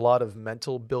there's a lot of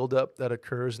mental buildup that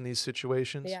occurs in these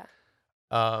situations. Yeah.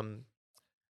 Um,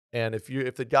 and if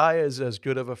the guy is as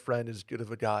good of a friend, as good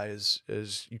of a guy as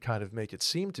you kind of make it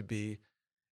seem to be,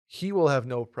 he will have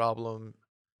no problem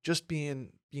just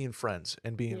being friends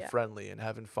and being Yeah. friendly and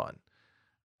having fun.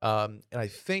 And I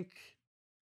think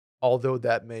although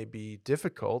that may be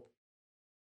difficult,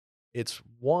 it's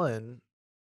one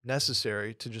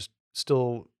necessary to just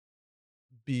still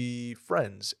be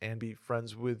friends and be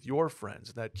friends with your friends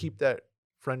and that keep that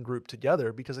friend group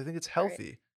together because I think it's Right.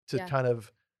 healthy to Yeah. kind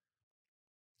of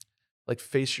like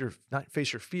face your not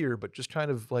face your fear, but just kind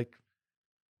of like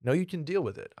know you can deal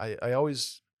with it. I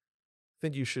always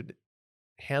think you should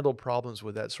handle problems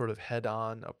with that sort of head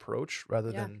on approach rather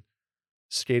Yeah. than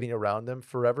skating around them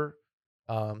forever.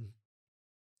 Um,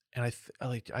 and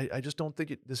I just don't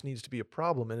think this needs to be a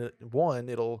problem. And one,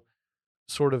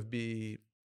 sort of be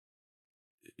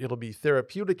it'll be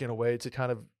therapeutic in a way to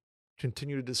kind of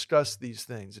continue to discuss these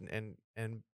things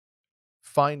and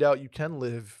find out you can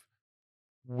live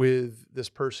with this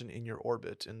person in your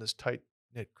orbit in this tight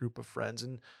knit group of friends.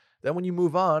 And then when you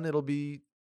move on, it'll be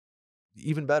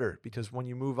even better because when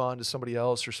you move on to somebody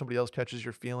else or somebody else catches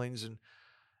your feelings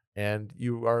and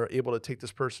you are able to take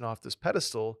this person off this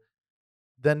pedestal,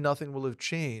 then nothing will have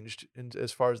changed in,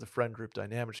 as far as the friend group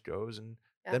dynamics goes. And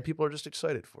Yeah. then people are just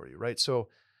excited for you, right? So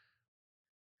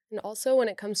And also when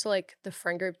it comes to like the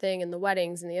friend group thing and the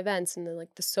weddings and the events and the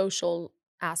like the social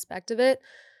aspect of it,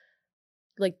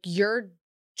 like you're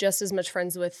just as much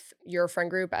friends with your friend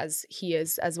group as he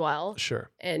is as well. sure.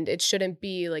 And it shouldn't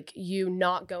be like you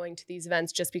not going to these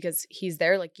events just because he's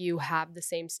there. Like you have the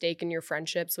same stake in your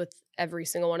friendships with every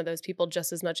single one of those people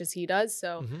just as much as he does.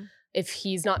 So Hmm. if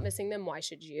he's not missing them, why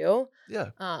should you?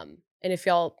 Yeah. And if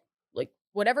y'all like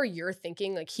whatever you're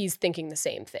thinking, like he's thinking the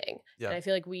same thing. Yeah. And I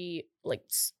feel like we like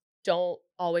don't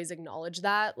always acknowledge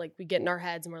that. Like we get in our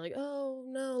heads and we're like, oh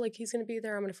no, like he's gonna be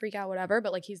there, I'm gonna freak out, whatever.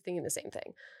 But like he's thinking the same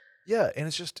thing. Yeah. And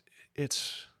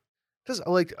it's because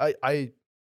like I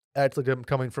act like I'm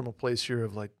coming from a place here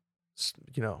of like,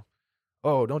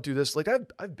 oh, don't do this. Like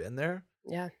I've been there,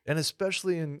 Yeah. and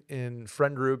especially in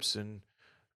friend groups and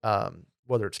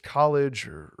whether it's college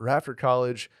or after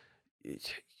college,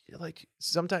 it, like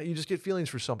sometimes you just get feelings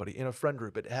for somebody in a friend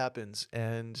group. It happens,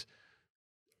 and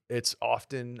it's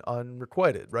often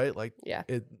unrequited, right? Like Yeah.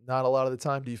 not a lot of the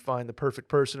time do you find the perfect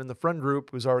person in the friend group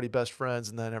who's already best friends,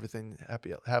 and then everything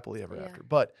happily ever Yeah. after.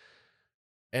 But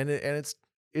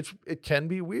it can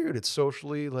be weird. It's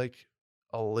socially like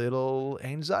a little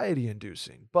anxiety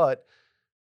inducing, but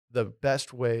the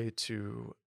best way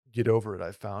to get over it,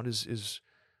 I've found, is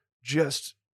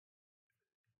just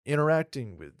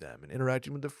interacting with them and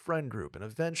interacting with the friend group. And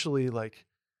eventually, like,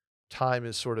 time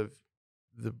is sort of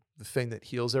the thing that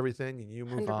heals everything, and you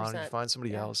move on and you 100%. find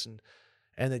somebody Yeah. else,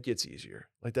 and it gets easier.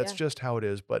 Like, that's Yeah. just how it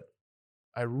is. But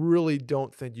I really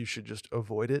don't think you should just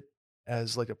avoid it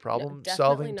as like a No, problem definitely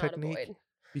solving not technique avoid.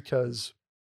 because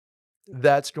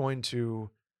that's going to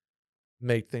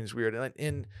make things weird.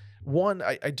 And one,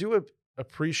 I do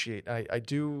appreciate, I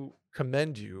do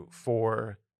commend you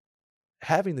for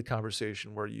having the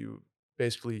conversation where you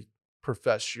basically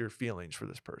profess your feelings for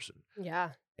this person.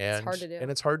 Yeah. It's And hard to do.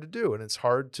 and it's hard to do, and it's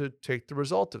hard to take the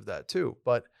result of that too.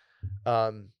 But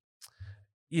um,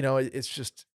 it's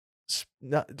just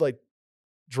not like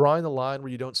drawing the line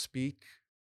where you don't speak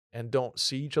and don't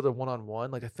see each other one on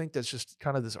one. Like I think that's just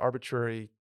kind of this arbitrary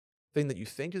thing that you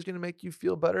think is going to make you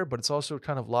feel better, but it's also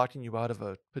kind of locking you out of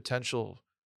a potential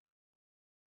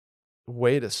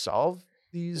way to solve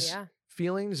these Yeah.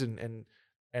 feelings and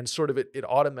sort of it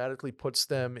automatically puts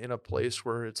them in a place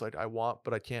where it's like I want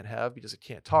but I can't have because I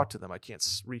can't talk to them. I can't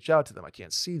reach out to them. I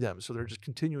can't see them. So they're just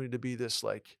continuing to be this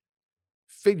like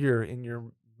figure in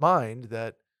your mind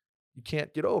that you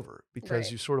can't get over because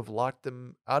Right. you sort of locked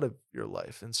them out of your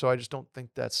life. And so I just don't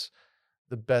think that's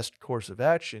the best course of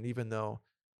action even though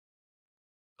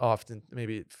often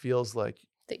maybe it feels like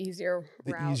The easier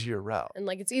the route. easier route. And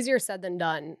like it's easier said than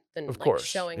done than Of like course.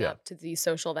 showing Yeah. up to these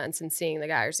social events and seeing the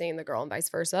guy or seeing the girl and vice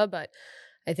versa. But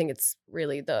I think it's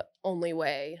really the only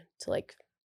way to like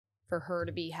for her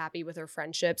to be happy with her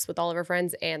friendships with all of her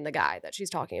friends and the guy that she's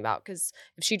talking about. Because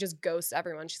if she just ghosts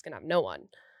everyone, she's gonna have no one.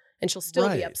 And she'll still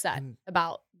be Right. upset And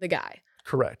about the guy.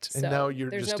 correct. And now So you're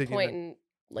there's just no digging point in. in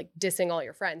like dissing all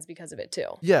your friends because of it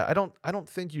too. Yeah, I don't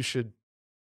think you should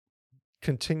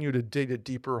continue to dig a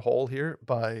deeper hole here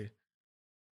by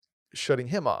shutting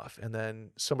him off. And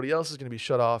then somebody else is going to be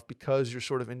shut off because you're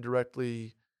sort of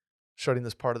indirectly shutting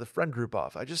this part of the friend group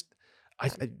off. I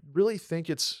Yeah. really think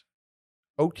it's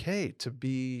okay to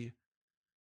be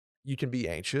you can be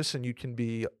anxious and you can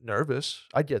be nervous.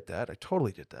 I get that. I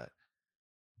totally get that.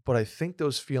 But I think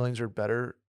those feelings are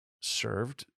better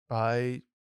served by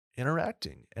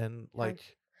interacting and Yeah.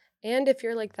 like And if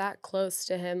you're like that close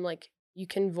to him, like you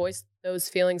can voice those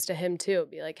feelings to him too.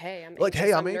 Be like, hey, I'm hey, anxious,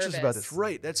 I'm I'm anxious about this. nervous.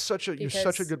 Right. That's you're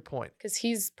such a Because good point.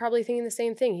 he's probably thinking the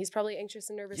same thing. He's probably anxious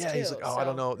and nervous Yeah, he's too. like, oh, I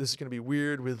don't So know. This is gonna be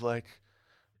weird with like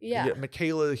yeah. yeah,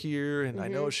 Michaela here, and I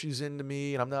know Mm-hmm. she's into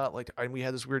me, and I'm not like we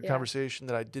had this weird Yeah. conversation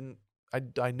that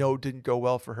I know didn't go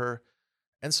well for her.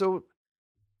 And so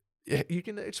you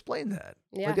can explain that.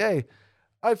 Like, Yeah. hey,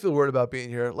 I feel weird about being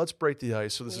here. Let's break the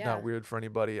ice so this is not Yeah. weird for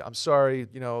anybody. I'm sorry,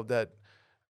 that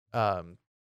um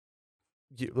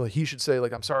well, he should say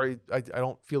like I'm sorry, I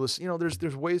don't feel this.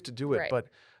 There's ways to do it, Right. but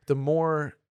the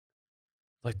more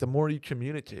the more you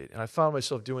communicate, and I found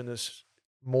myself doing this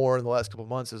more in the last couple of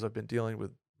months as I've been dealing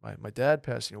with my dad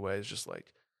passing away, is just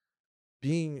like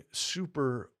being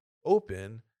super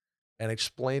open and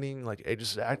explaining like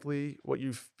exactly what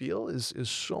you feel is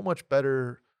so much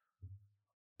better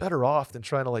off than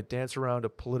trying to like dance around a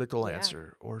political Yeah.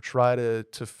 answer or try to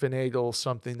finagle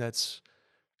something that's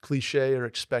cliche or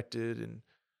expected and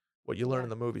what you learn Yeah. in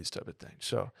the movies type of thing.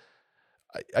 So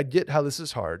I get how this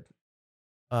is hard,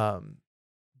 um,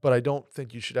 but I don't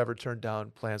think you should ever turn down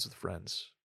plans with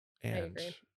friends I and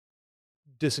agree.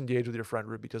 disengage with your friend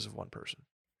group because of one person.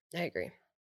 I agree.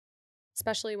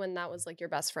 Especially when that was like your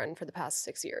best friend for the past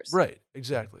 6 years. Right.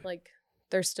 Exactly. Like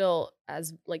they're still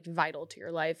as like vital to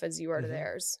your life as you are to Mhm.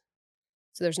 theirs.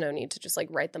 So there's no need to just like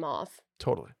write them off.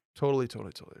 Totally. Totally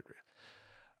agree.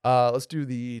 Let's do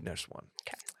the next one.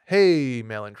 Okay. Hey,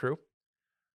 Mail-In Crew.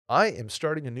 I am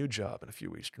starting a new job in a few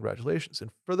weeks. Congratulations.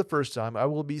 And for the first time, I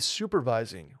will be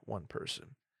supervising one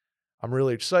person. I'm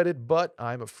really excited, but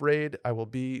I'm afraid I will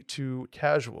be too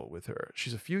casual with her.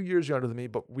 She's a few years younger than me,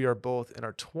 but we are both in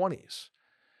our 20s.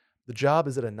 The job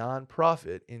is at a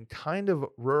nonprofit in kind of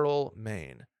rural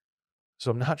Maine.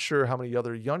 So I'm not sure how many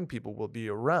other young people will be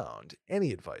around.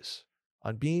 Any advice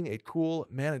on being a cool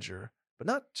manager, but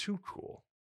not too cool?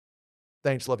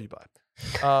 Thanks. Love you. Bye.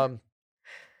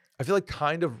 I feel like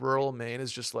kind of rural Maine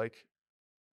is just like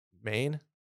Maine.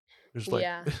 There's like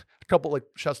Yeah. a couple like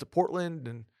shouts to Portland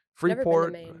and Never been to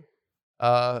Freeport.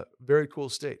 Maine. Very cool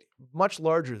state. Much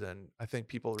larger than I think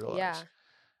people Yeah.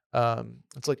 realize.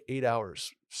 It's like 8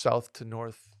 hours south to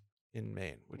north in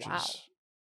Maine, which Wow. is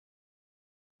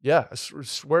yeah,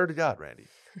 swear to God, Randy.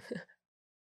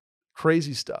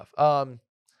 Crazy stuff.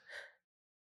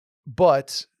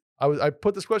 But I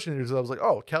put this question in here because I was like,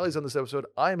 oh, Calli's on this episode.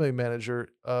 I'm a manager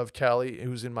of Calli,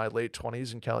 who's in my late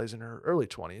 20s, and Calli's in her early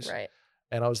 20s. Right.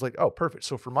 And I was like, oh, perfect.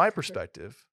 So from my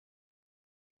perspective,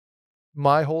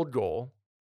 my whole goal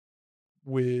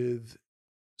with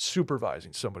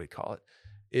supervising, somebody call it,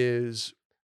 is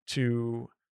to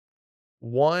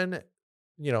one,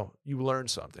 you learn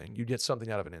something, you get something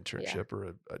out of an Yeah. internship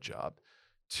or a job.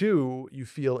 Two, you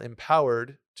feel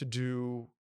empowered to do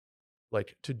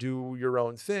your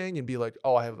own thing and be like,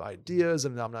 oh, I have ideas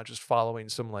and I'm not just following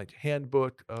some like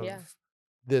handbook of Yeah.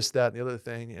 this, that, and the other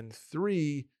thing. And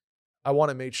three, I want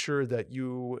to make sure that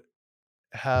you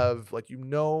have like,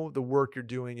 the work you're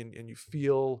doing and you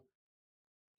feel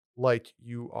like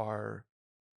you are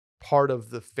part of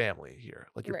the family here.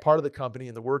 Like you're Right. part of the company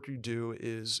and the work you do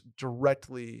is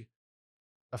directly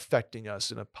affecting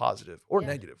us in a positive or Yeah.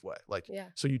 negative way. Like, Yeah.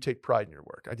 so you take pride in your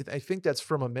work. I think that's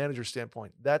from a manager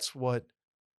standpoint. That's what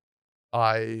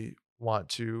I want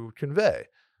to convey.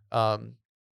 Um,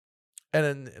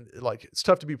 like, it's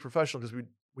tough to be professional because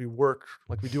we work,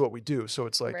 like we do what we do. So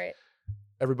it's like Right.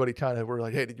 everybody we're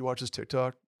like, hey, did you watch this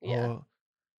TikTok? Yeah.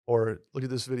 Or look at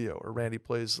this video. Or Randy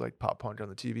plays like pop punk on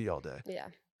the TV all day. Yeah.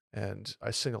 And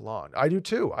I sing along. I do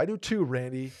too,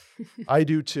 Randy. I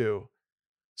do too.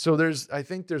 So I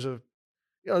think there's a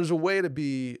way to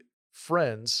be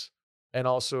friends and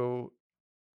also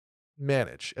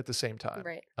manage at the same time.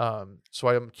 Right. So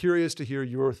I am curious to hear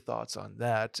your thoughts on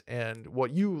that and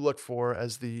what you look for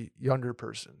as the younger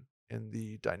person in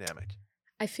the dynamic.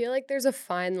 I feel like there's a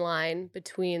fine line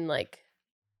between like,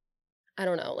 I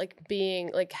don't know, like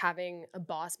being like having a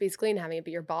boss basically and having it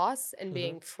be your boss and Mhm.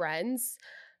 being friends.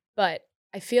 But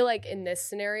I feel like in this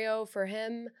scenario for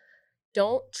him,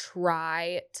 don't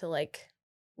try to like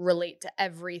relate to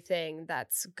everything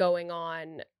that's going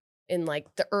on in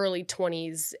like the early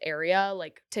 20s area,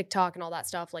 like TikTok and all that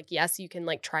stuff. Like, yes, you can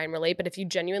like try and relate, but if you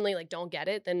genuinely like don't get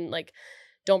it, then like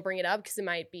don't bring it up because it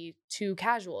might be too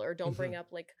casual, or don't bring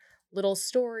up like little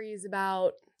stories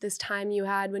about this time you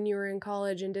had when you were in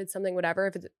college and did something,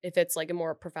 whatever, if it's like a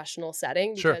more professional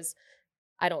setting, Sure. because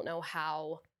I don't know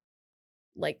how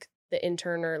like the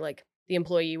intern or like the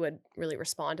employee would really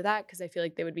respond to that, because I feel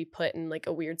like they would be put in like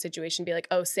a weird situation, be like,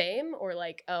 oh, same, or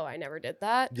like, oh, I never did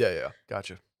that. Yeah,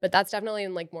 gotcha. But that's definitely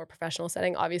in like more professional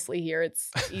setting. Obviously here it's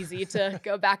easy to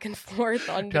go back and forth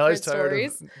on Calli's different tired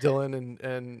of stories. Dylan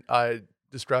and I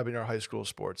describing our high school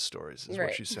sports stories is what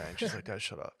Right. she's saying. She's like, guys,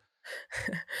 shut up.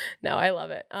 No, I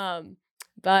love it.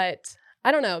 But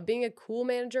I don't know, being a cool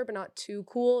manager but not too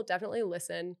cool, definitely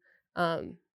listen.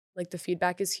 Like the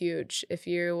feedback is huge. If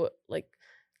you like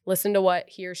listen to what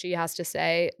he or she has to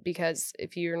say, because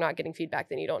if you're not getting feedback,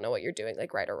 then you don't know what you're doing,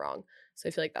 like right or wrong. So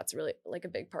I feel like that's really like a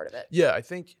big part of it. Yeah, I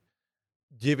think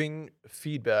giving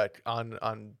feedback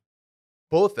on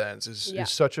both ends is Yeah.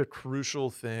 such a crucial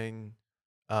thing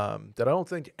that I don't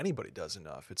think anybody does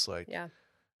enough. It's like Yeah.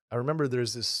 I remember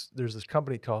there's this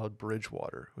company called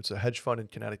Bridgewater. It's a hedge fund in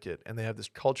Connecticut, and they have this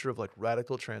culture of like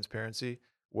radical transparency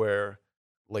where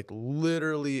like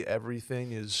literally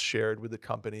everything is shared with the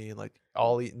company and like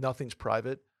nothing's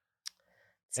private.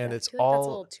 And I it's feel like that's a all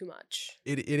little too much.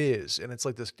 it is. And it's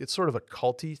like this, it's sort of a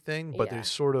culty thing, but Yeah.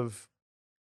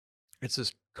 it's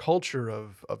this culture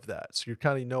of that. So you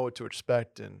kind of know what to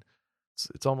expect, and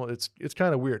it's almost it's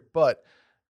kind of weird. But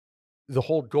the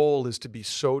whole goal is to be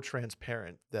so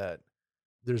transparent that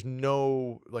there's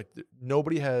no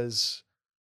nobody has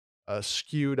a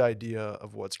skewed idea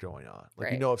of what's going on. Like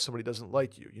you Right. know if somebody doesn't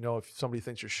like you, you know if somebody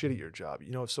thinks you're shit at your job,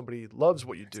 you know if somebody loves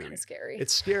what you It's do. kind of scary.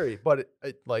 It's scary, but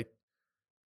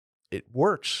it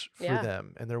works for Yeah.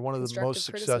 them, and they're one of the most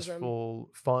Constructive criticism. successful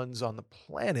funds on the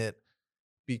planet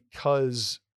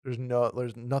because there's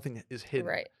nothing is hidden.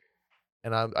 Right.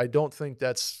 And I don't think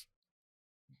that's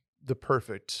the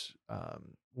perfect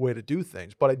way to do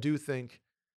things, but I do think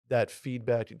that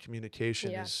feedback and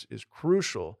communication Yeah. is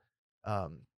crucial,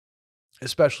 um,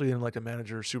 especially in like a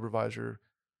manager supervisor,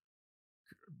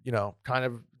 kind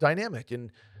of dynamic.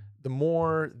 And the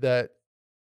more that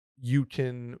you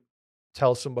can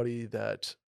tell somebody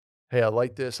that, hey, I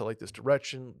like this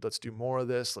direction, let's do more of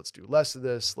this, let's do less of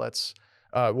this,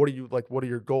 what do you like, what are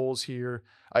your goals here?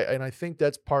 And I think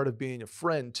that's part of being a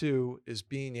friend too, is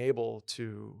being able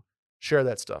to share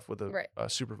that stuff with Right. a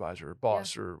supervisor or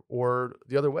boss, or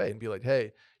the other way, and be like,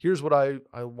 hey, here's what I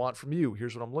want from you,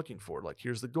 here's what I'm looking for, like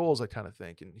here's the goals I kind of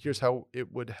think, and here's how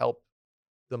it would help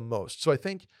the most. So I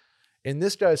think in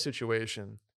this guy's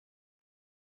situation,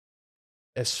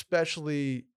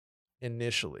 especially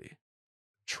initially,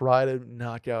 try to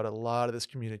knock out a lot of this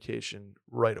communication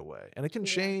right away. And it can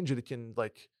Yeah. change, and it can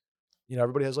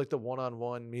everybody has like the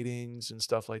one-on-one meetings and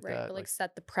stuff like Right. that. But like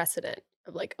set the precedent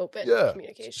of like open Yeah,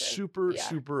 communication. super, Yeah.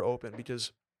 super open,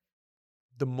 because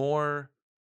the more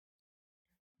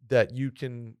that you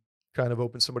can kind of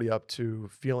open somebody up to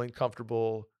feeling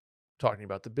comfortable talking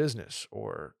about the business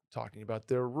or talking about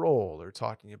their role or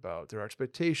talking about their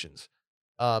expectations,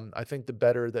 I think the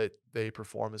better that they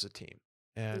perform as a team.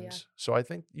 And Yeah. so I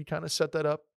think you kind of set that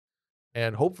up,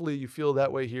 and hopefully you feel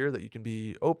that way here, that you can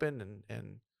be open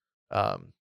and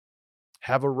um,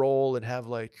 have a role and have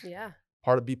like Yeah.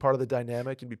 be part of the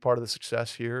dynamic and be part of the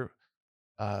success here.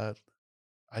 Uh,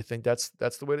 I think that's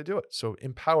the way to do it. So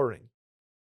empowering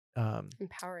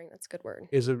Empowering. That's a good word.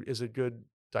 is a good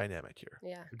dynamic here.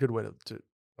 Yeah. A good way to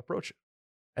approach it,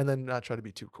 and then not try to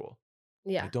be too cool.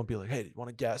 Yeah. Like, don't be like, hey, do you want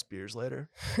to gas beers later?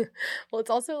 Well, it's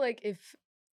also like if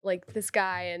like this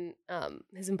guy and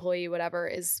his employee, whatever,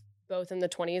 is both in the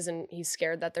 20s and he's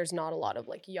scared that there's not a lot of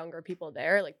like younger people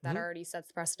there, like that Mhm. already sets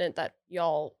the precedent that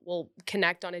y'all will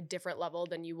connect on a different level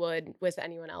than you would with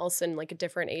anyone else in like a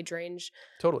different age range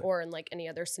Totally. or in like any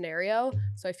other scenario.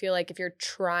 So I feel like if you're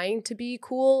trying to be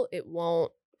cool, it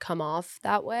won't come off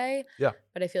that way. Yeah.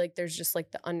 But I feel like there's just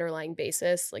like the underlying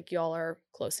basis. Like y'all are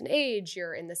close in age,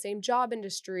 you're in the same job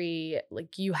industry,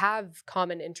 like you have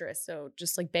common interests. So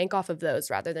just like bank off of those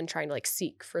rather than trying to like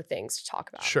seek for things to talk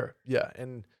about. Sure. Yeah.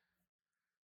 And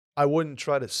I wouldn't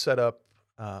try to set up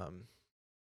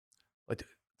like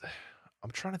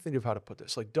I'm trying to think of how to put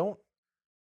this. Like, don't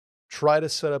try to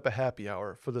set up a happy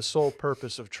hour for the sole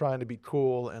purpose of trying to be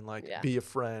cool and like Yeah. be a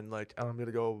friend. Like, I'm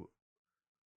gonna go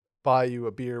buy you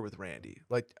a beer with Randy.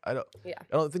 Like, Yeah.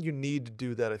 I don't think you need to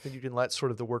do that. I think you can let sort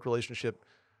of the work relationship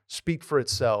speak for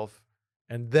itself,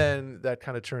 and then that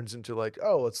kind of turns into like,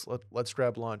 oh, let's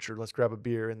grab lunch or let's grab a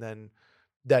beer, and then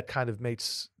that kind of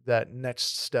makes that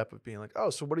next step of being like, oh,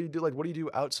 so what do you do? Like, what do you do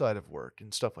outside of work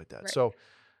and stuff like that? Right. So,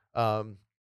 um,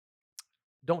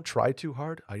 don't try too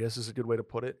hard, I guess is a good way to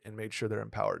put it, and make sure they're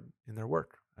empowered in their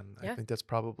work. And I Yeah. think that's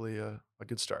probably a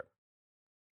good start.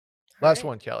 All Last right.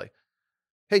 one, Callie.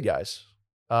 Hey guys,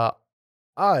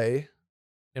 I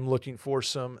am looking for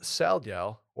some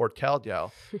Salgal or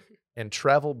Calgal and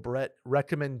travel Brett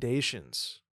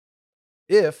recommendations.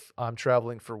 If I'm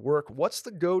traveling for work, what's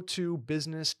the go-to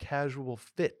business casual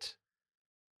fit?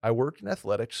 I work in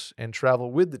athletics and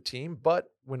travel with the team,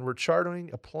 but when we're chartering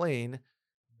a plane,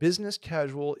 business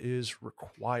casual is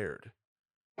required.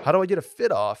 How do I get a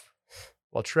fit off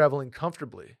while traveling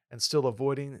comfortably and still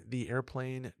avoiding the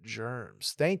airplane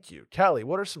germs? Thank you. Callie,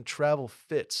 what are some travel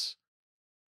fits?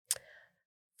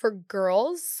 For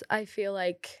girls, I feel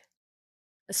like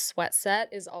a sweat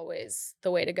set is always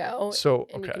the way to go, So,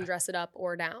 and you can okay, dress it up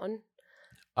or down.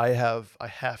 I have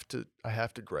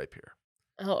to gripe here.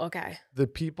 Oh, okay. The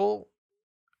people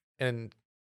and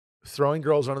throwing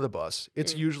girls under the bus,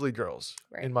 it's Mm, usually girls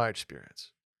right. in my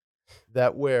experience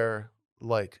that wear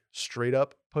like straight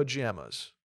up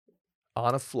pajamas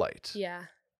on a flight. Yeah.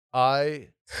 I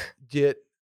get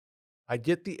I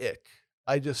get the ick.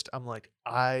 I'm like,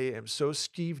 I am so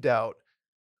skeeved out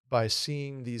by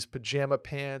seeing these pajama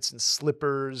pants and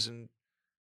slippers and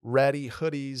ratty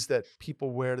hoodies that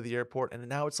people wear to the airport, and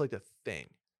now it's like a thing.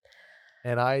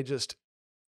 And I just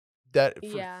that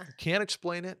for Yeah. can't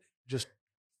explain it, just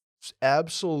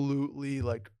absolutely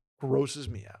like grosses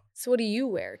me out. So what do you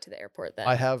wear to the airport I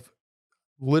then? have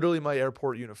literally my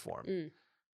airport uniform, Mm,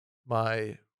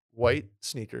 my white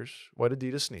sneakers, white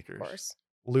Adidas of sneakers, course.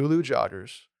 Lulu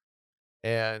joggers,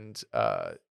 and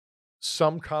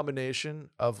some combination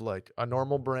of like a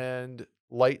normal brand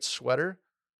light sweater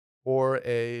or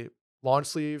a long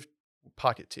sleeve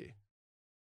pocket tee.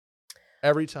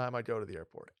 Every time I go to the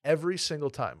airport, every single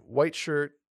time, white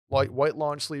shirt, white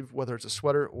long sleeve, whether it's a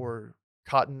sweater or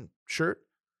cotton shirt,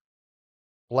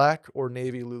 black or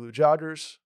navy Lulu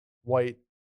joggers, white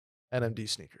NMD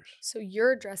sneakers. So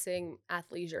you're dressing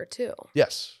athleisure too.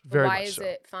 Yes, But very why much is so.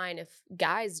 it fine if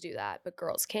guys do that, but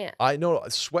girls can't? I know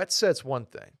a sweat set's one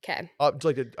thing. Okay.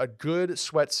 Like a good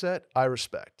sweat set, I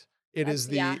respect. It's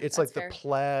That's like the fair.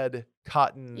 plaid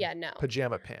cotton Yeah, no.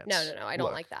 pajama No, pants no, no. I don't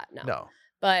look. like that. No. No.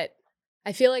 But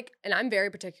I feel like, and I'm very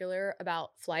particular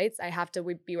about flights. I have to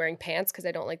be wearing pants because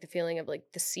I don't like the feeling of like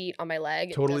the seat on my leg.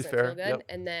 It Totally doesn't feel fair. good. Yep.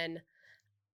 And then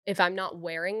if I'm not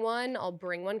wearing one, I'll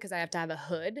bring one because I have to have a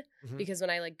hood. Mhm. Because when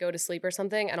I like go to sleep or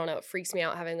something, I don't know, it freaks me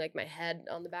out having like my head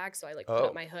on the back. So I like put up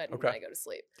Oh, my hood and then okay. I go to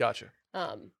sleep. Gotcha.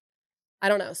 Um, I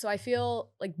don't know. So I feel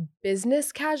like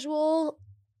business casual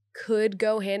could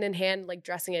go hand in hand, like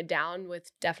dressing it down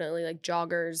with definitely like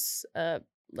joggers,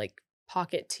 like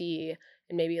pocket tee,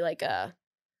 and maybe like I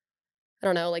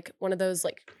don't know, like one of those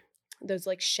like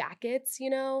shackets,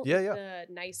 Yeah, like yeah. the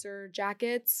nicer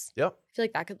jackets. Yep. I feel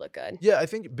like that could look good. Yeah, I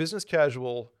think business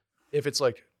casual, if it's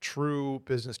like true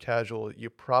business casual, you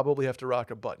probably have to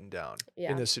rock a button down in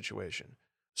Yeah. this situation. Like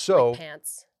So,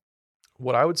 pants.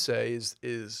 what I would say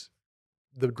is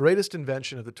the greatest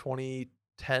invention of the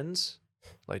 2010s,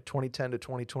 like 2010 to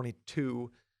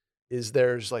 2022, is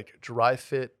there's like dry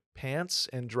fit pants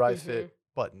and dry Hmm. fit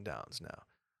button downs now.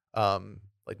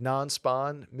 Like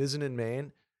non-spawn Mizzen and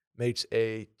Main makes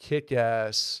a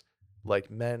kick-ass like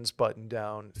men's button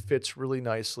down, fits really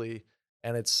nicely,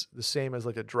 and it's the same as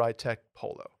like a dry tech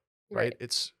polo, right? Right.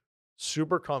 It's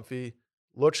super comfy,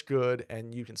 looks good,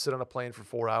 and you can sit on a plane for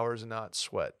 4 hours and not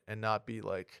sweat and not be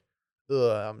like,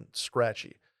 ugh, I'm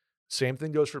scratchy. Same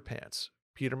thing goes for pants.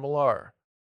 Peter Millar,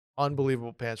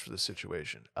 unbelievable pants for this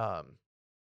situation.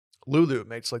 Lulu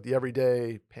makes like the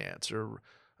everyday pants, or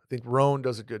I think Roan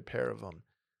does a good pair of them,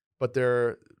 but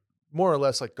they're more or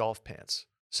less like golf pants.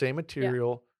 Same Yeah.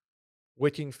 material,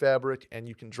 wicking fabric, and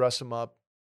you can dress them up.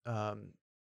 Um,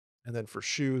 and then for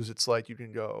shoes, it's like you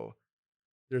can go.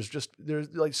 There's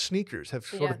like sneakers have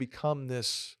sort Yeah. of become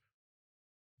this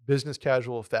business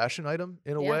casual fashion item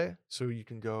in a Yeah. way. So you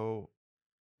can go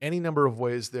any number of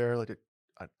ways there, like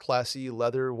a classy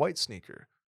leather white sneaker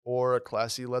or a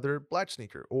classy leather black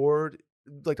sneaker or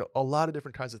like a lot of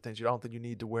different kinds of things. You don't think you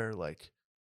need to wear like,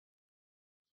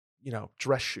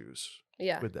 dress shoes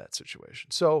Yeah. with that situation.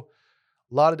 So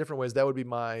a lot of different ways. That would be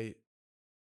my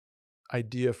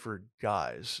idea for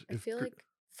guys. I feel like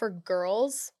for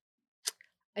girls,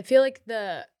 I feel like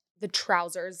the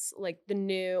trousers, like the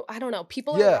new, I don't know,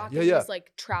 people are Yeah, yeah, rocking yeah. these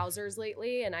like trousers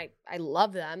lately, and I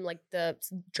love them, like the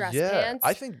dress Yeah, I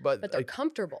pants, think, but but they're like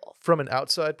comfortable. from an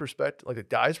outside perspective, like a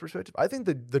guy's perspective, I think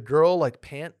the girl like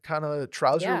pant kind of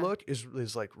trouser Yeah, look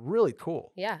is like really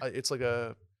cool. yeah, It's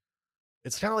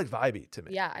kind of like vibey to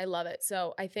me. yeah, I love it.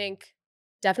 So I think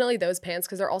definitely those pants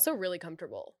because they're also really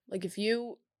comfortable. Like if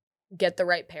you get the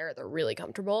right pair, they're really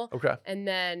comfortable. Okay, And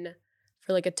then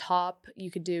for like a top,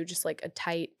 you could do just like a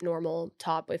tight normal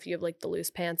top if you have like the loose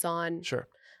pants on. sure.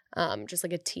 Just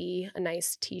like a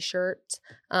nice t-shirt.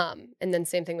 And then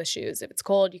same thing with shoes. If it's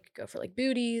cold, you could go for like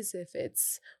booties. If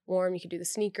it's warm, you could do the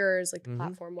sneakers, like the Hmm.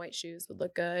 platform white shoes would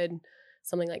look good,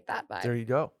 something like that There vibe. you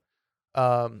go.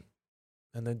 And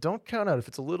then don't count out if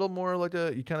it's a little more like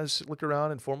you kind of look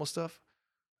around and formal stuff.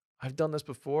 I've done this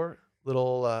before.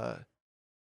 Little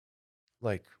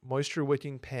like moisture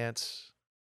wicking pants,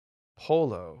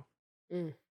 polo,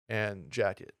 Mm. and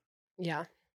jacket. Yeah.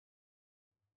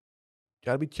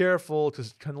 Gotta be careful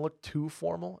because it kind of look too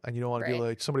formal, and you don't want to be Right.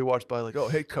 like somebody walks by like, oh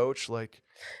hey coach, like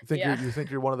Yeah. you think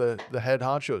you're one of the head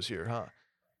honchos here, huh?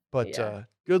 But Yeah.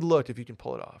 good luck if you can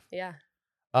pull it off. Yeah.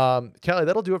 Calli,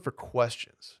 that'll do it for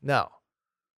questions. Now,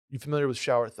 you familiar with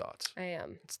shower thoughts? I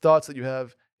am. It's thoughts that you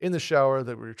have in the shower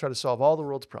that we try to solve all the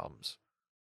world's problems.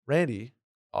 Randy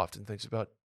often thinks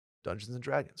about Dungeons and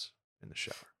Dragons in the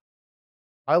shower.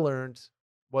 I learned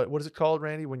what is it called,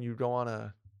 Randy, when you go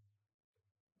on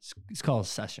It's called a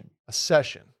session. a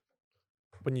session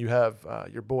when you have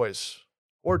your boys,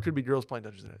 or it could be girls playing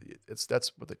Dungeons and Dragons.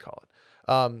 That's what they call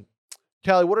it.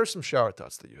 Calli, what are some shower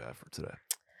thoughts that you have for today?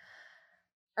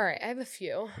 All right, I have a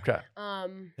few. Okay,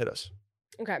 hit us.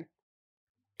 Okay.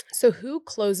 So who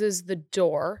closes the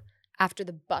door after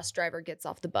the bus driver gets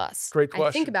off the bus? Great I think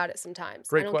question. about it sometimes.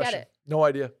 Great I don't question. get it. No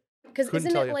idea. Because Couldn't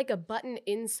isn't tell it you. like a button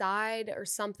inside or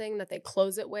something that they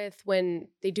close it with when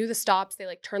they do the stops? They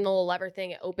like turn the little lever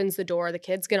thing, it opens the door, the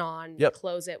kids get on, Yep.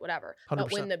 close it, whatever. But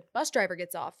 100%. when the bus driver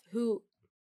gets off,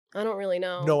 I don't really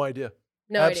know. No idea.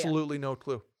 No idea. Absolutely no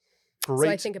clue. I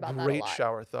Great, think about that a great lot.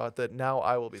 shower thought that now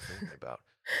I will be thinking about.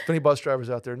 If any bus drivers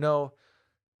out there know,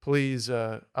 please.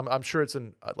 I'm sure it's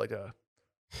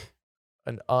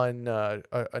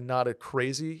not a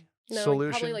crazy No, solution.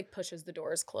 it probably like pushes the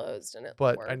doors closed and it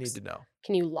but works. I need to know.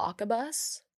 Can you lock a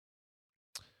bus?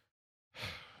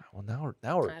 Well, now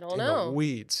we're I don't in know. the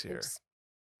weeds here.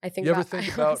 I think You ever about, think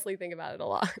I about- honestly think about it a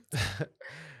lot.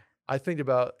 I think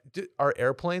about are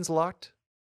airplanes locked?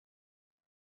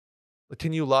 Like,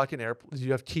 can you lock an airplane? Do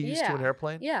you have keys to an Yeah.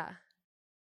 airplane? Yeah.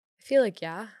 I feel like,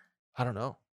 yeah. I don't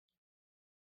know.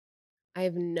 I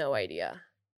have no idea.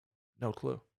 No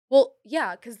clue. Well,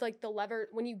 yeah, because like the lever,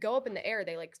 when you go up in the air,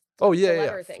 they like Oh the yeah,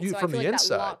 lever yeah. thing. You So from I feel the like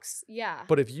inside. that locks. Yeah.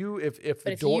 But if the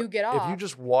if door, you get if you off,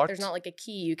 just walked, there's not like a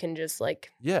key you can just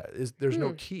like. yeah, there's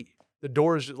no key. The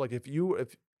door is just like if you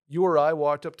or I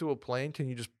walked up to a plane, can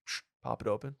you just pop it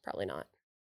open? Probably not.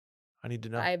 I need to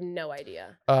know. I have no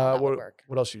idea how that would work.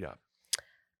 What else you got?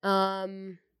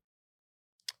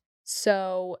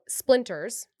 So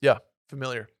splinters. Yeah,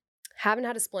 familiar. Haven't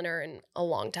had a splinter in a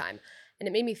long time. And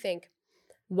it made me think,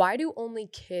 why do only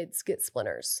kids get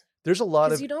splinters? There's a lot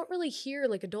Because of you don't really hear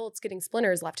like adults getting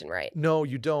splinters left and right. no,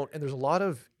 you don't, and there's a lot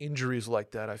of injuries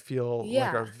like that. I feel like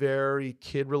Yeah. are very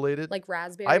kid related. Like I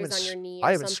raspberries haven't on your knee. I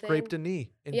or haven't something. scraped a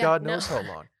knee in Yeah, God no. knows how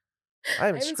long. I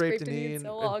haven't scraped a knee in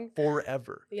so in long.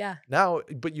 forever. Yeah. Now,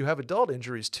 but you have adult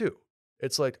injuries too.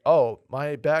 It's like, oh,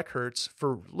 my back hurts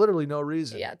for literally no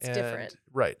reason. Yeah, it's different.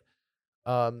 Right.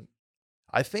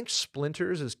 I think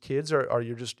splinters as kids are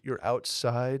you're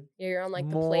outside. Yeah, you're on like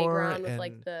the more playground with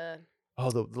like and the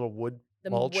the little wood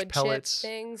mulch wood chip pellets.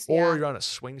 things. Or Yeah. you're on a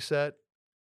swing set,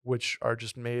 which are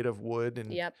just made of wood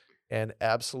Yep. and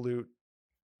absolute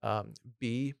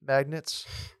bee magnets.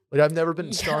 Like I've never been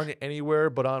Yeah. stung anywhere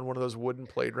but on one of those wooden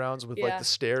playgrounds with like Yeah. the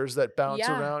stairs that bounce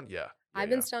Yeah. around. Yeah. I've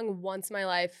been stung once in my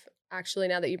life. Actually,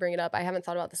 now that you bring it up, I haven't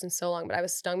thought about this in so long, but I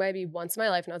was stung by a bee once in my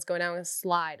life and I was going down a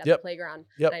slide at Yep. the playground.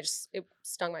 Yep. And it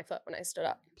stung my foot when I stood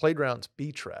up. Playgrounds,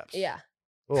 bee traps. Yeah.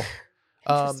 Oh.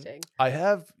 Interesting. I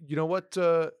have, you know what?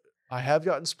 I have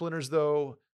gotten splinters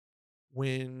though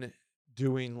when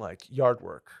doing like yard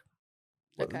work.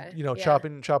 Okay. You know, Yeah.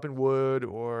 chopping wood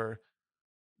or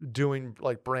doing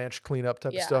like branch cleanup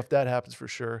type of Yeah. stuff. That happens for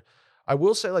sure. I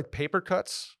will say like paper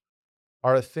cuts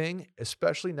are a thing,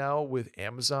 especially now with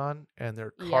Amazon and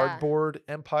their Yeah. cardboard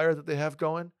empire that they have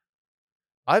going.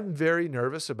 I'm very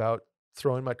nervous about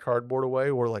throwing my cardboard away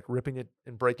or like ripping it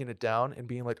and breaking it down and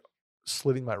being like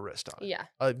slitting my wrist on it. Yeah.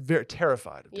 I'm very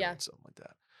terrified of doing Yeah. something like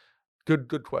that.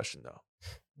 Good question though.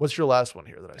 What's your last one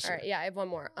here that I see? All right. Yeah, I have one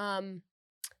more.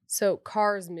 So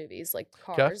Cars movies, like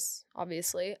Cars,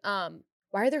 obviously.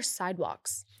 Why are there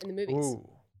sidewalks in the movies? Ooh.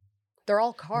 They're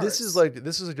all cars. This is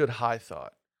a good high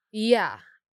thought. Yeah.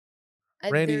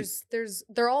 Randy-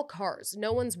 They're all cars.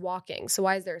 No one's walking. So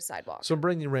why is there a sidewalk? So I'm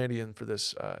bringing Randy in for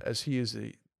this as he is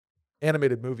the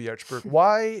animated movie expert.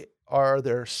 Why are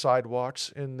there sidewalks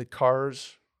in the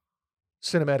Cars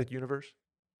cinematic universe?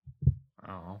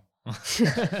 Oh,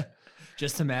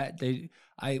 just to match.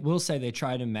 I will say they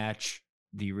try to match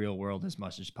the real world as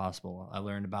much as possible. I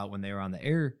learned about when they were on the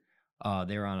air.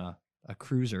 They were on a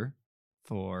cruiser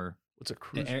for What's a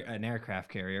cruiser? an aircraft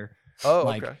carrier. Oh,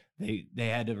 Like okay. they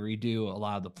had to redo a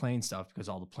lot of the plane stuff because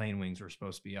all the plane wings were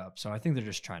supposed to be up. So I think they're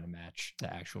just trying to match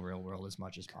the actual real world as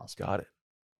much as possible. Got it.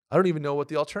 I don't even know what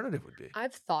the alternative would be.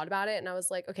 I've thought about it and I was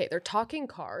like, okay, they're talking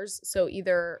cars. So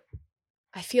either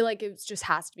I feel like it just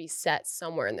has to be set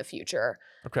somewhere in the future.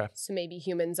 Okay. So maybe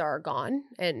humans are gone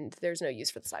and there's no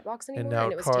use for the sidewalks anymore. And now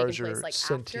it was cars taking place are like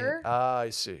sentient. after. Ah, I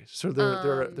see. So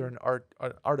they're an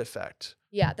artifact.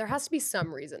 Yeah, there has to be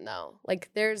some reason though. Like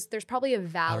there's probably a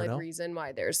valid reason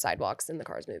why there's sidewalks in the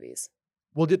Cars movies.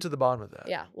 We'll get to the bottom of that.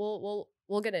 Yeah, we'll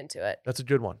get into it. That's a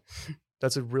good one.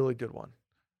 That's a really good one.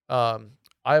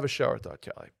 I have a shower thought,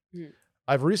 Calli. Mhm.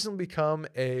 I've recently become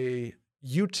a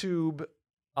YouTube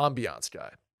ambiance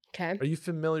guy. Okay. Are you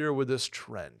familiar with this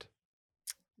trend?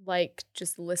 Like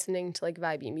just listening to like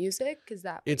vibey music? Is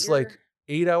that what It's you're... like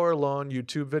 8-hour long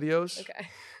YouTube videos Okay.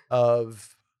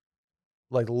 of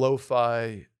like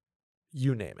lo-fi,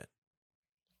 you name it.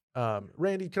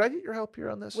 Randy, could I get your help here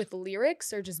on this? With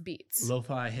lyrics or just beats?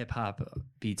 Lo-fi hip hop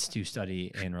beats to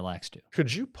study and relax to.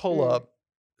 Could you pull up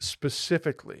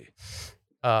specifically?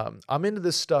 I'm into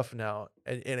this stuff now,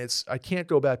 and it's I can't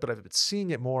go back, but I've been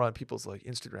seeing it more on people's like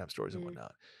Instagram stories and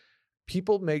whatnot.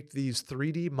 People make these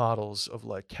 3D models of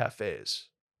like cafes.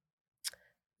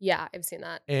 Yeah, I've seen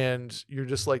that. And you're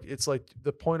just like, it's like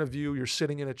the point of view, you're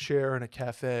sitting in a chair in a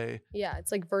cafe. Yeah,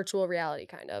 it's like virtual reality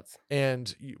kind of.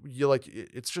 And you like,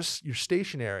 it's just, you're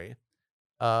stationary.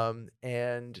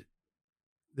 And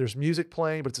there's music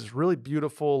playing, but it's this really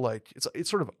beautiful, like, it's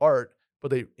sort of art,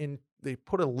 but they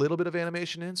put a little bit of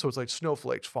animation in. So it's like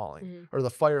snowflakes falling or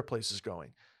the fireplace is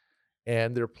going.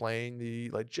 And they're playing the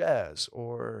like jazz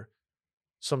or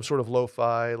some sort of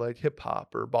lo-fi like hip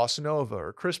hop or bossa nova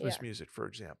or Christmas music, for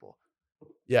example.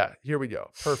 Yeah, here we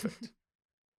go. Perfect.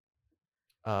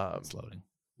 It's loading.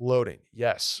 Loading.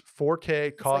 Yes.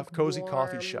 4K like cozy warm.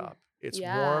 Coffee shop. It's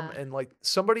warm and like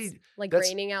somebody it's like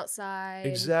raining outside.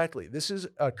 Exactly. This is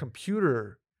a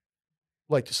computer.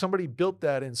 Like somebody built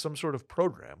that in some sort of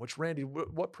program, which Randy,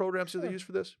 what programs do they use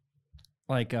for this?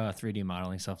 Like 3D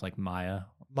modeling stuff like Maya.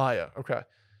 Maya. Okay.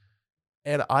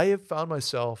 And I have found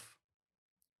myself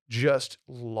just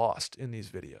lost in these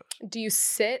videos. Do you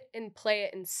sit and play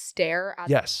it and stare at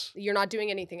Yes. You're not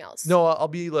doing anything else? No, I'll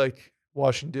be like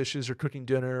washing dishes or cooking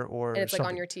dinner or and it's something.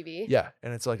 like on your TV? Yeah,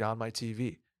 and it's like on my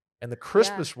TV. And the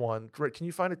Christmas one, can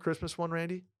you find a Christmas one,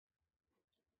 Randy?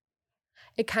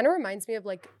 It kind of reminds me of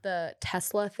like the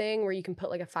Tesla thing where you can put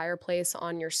like a fireplace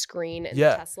on your screen in the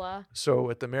Tesla. So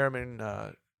at the Merriman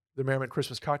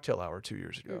Christmas cocktail hour 2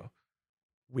 years ago,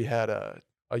 we had a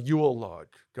Yule log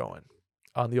going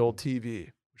on the old TV,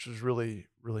 which was really,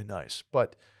 really nice.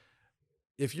 But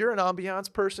if you're an ambiance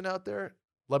person out there,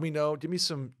 let me know. Give me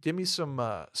some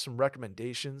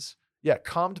recommendations. Yeah,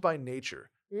 Calmed by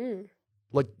Nature.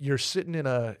 Like you're sitting in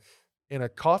a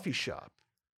coffee shop.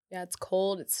 Yeah, it's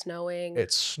cold, it's snowing.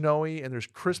 It's snowy and there's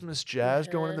Christmas jazz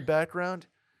going in the background.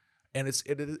 And it's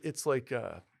like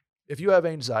if you have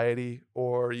anxiety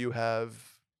or you're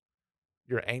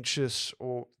anxious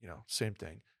or, same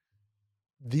thing.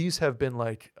 These have been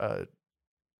like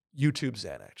YouTube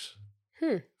Xanax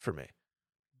for me.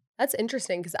 That's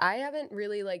interesting because I haven't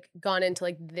really like gone into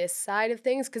like this side of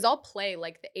things because I'll play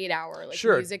like the 8-hour like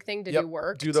music thing to do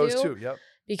work. Do those too. Yep.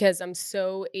 Because I'm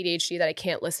so ADHD that I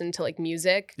can't listen to like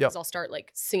music because I'll start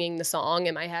like singing the song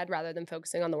in my head rather than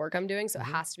focusing on the work I'm doing. So it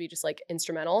has to be just like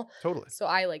instrumental. Totally. So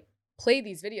I like play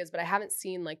these videos, but I haven't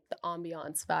seen like the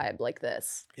ambiance vibe like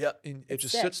this. Yeah, and it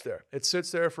just sits there. It sits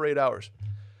there for 8 hours.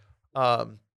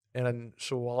 And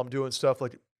so while I'm doing stuff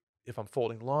like if I'm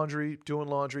folding laundry, doing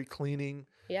laundry, cleaning,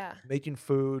 making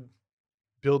food,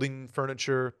 building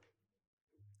furniture,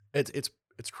 it's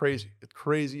crazy. It's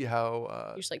crazy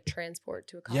how you just like transport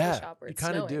to a coffee shop where it's you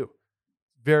kind of snowing. do.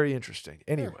 Very interesting.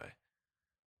 Anyway,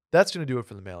 that's going to do it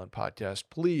for the Mail-In Podcast.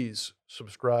 Please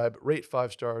subscribe, rate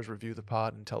 5 stars, review the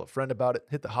pod, and tell a friend about it.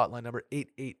 Hit the hotline number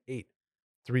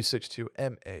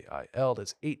 888-362-MAIL.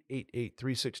 That's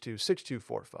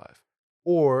 888-362-6245.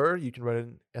 Or you can write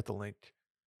in at the link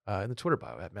in the Twitter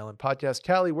bio at Mail-In Podcast.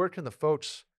 Calli, where can the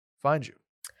folks find you?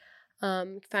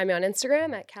 Find me on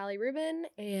Instagram at Calli Rubin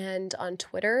and on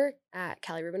Twitter at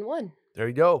Calli Rubin1. There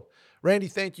you go. Randy,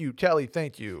 thank you. Calli,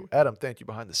 thank you. Adam, thank you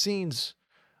behind the scenes.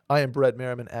 I am Brett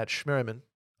Merriman at Schmerriman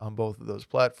on both of those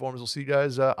platforms. We'll see you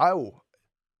guys. I won't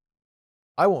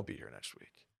be here next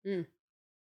week.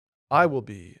 I will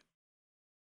be.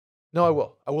 No, I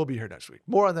will. I will be here next week.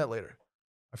 More on that later.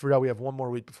 I forgot we have one more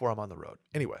week before I'm on the road.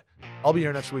 Anyway, I'll be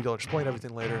here next week. I'll explain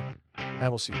everything later, and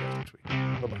we'll see you guys next week.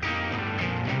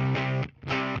 Bye-bye.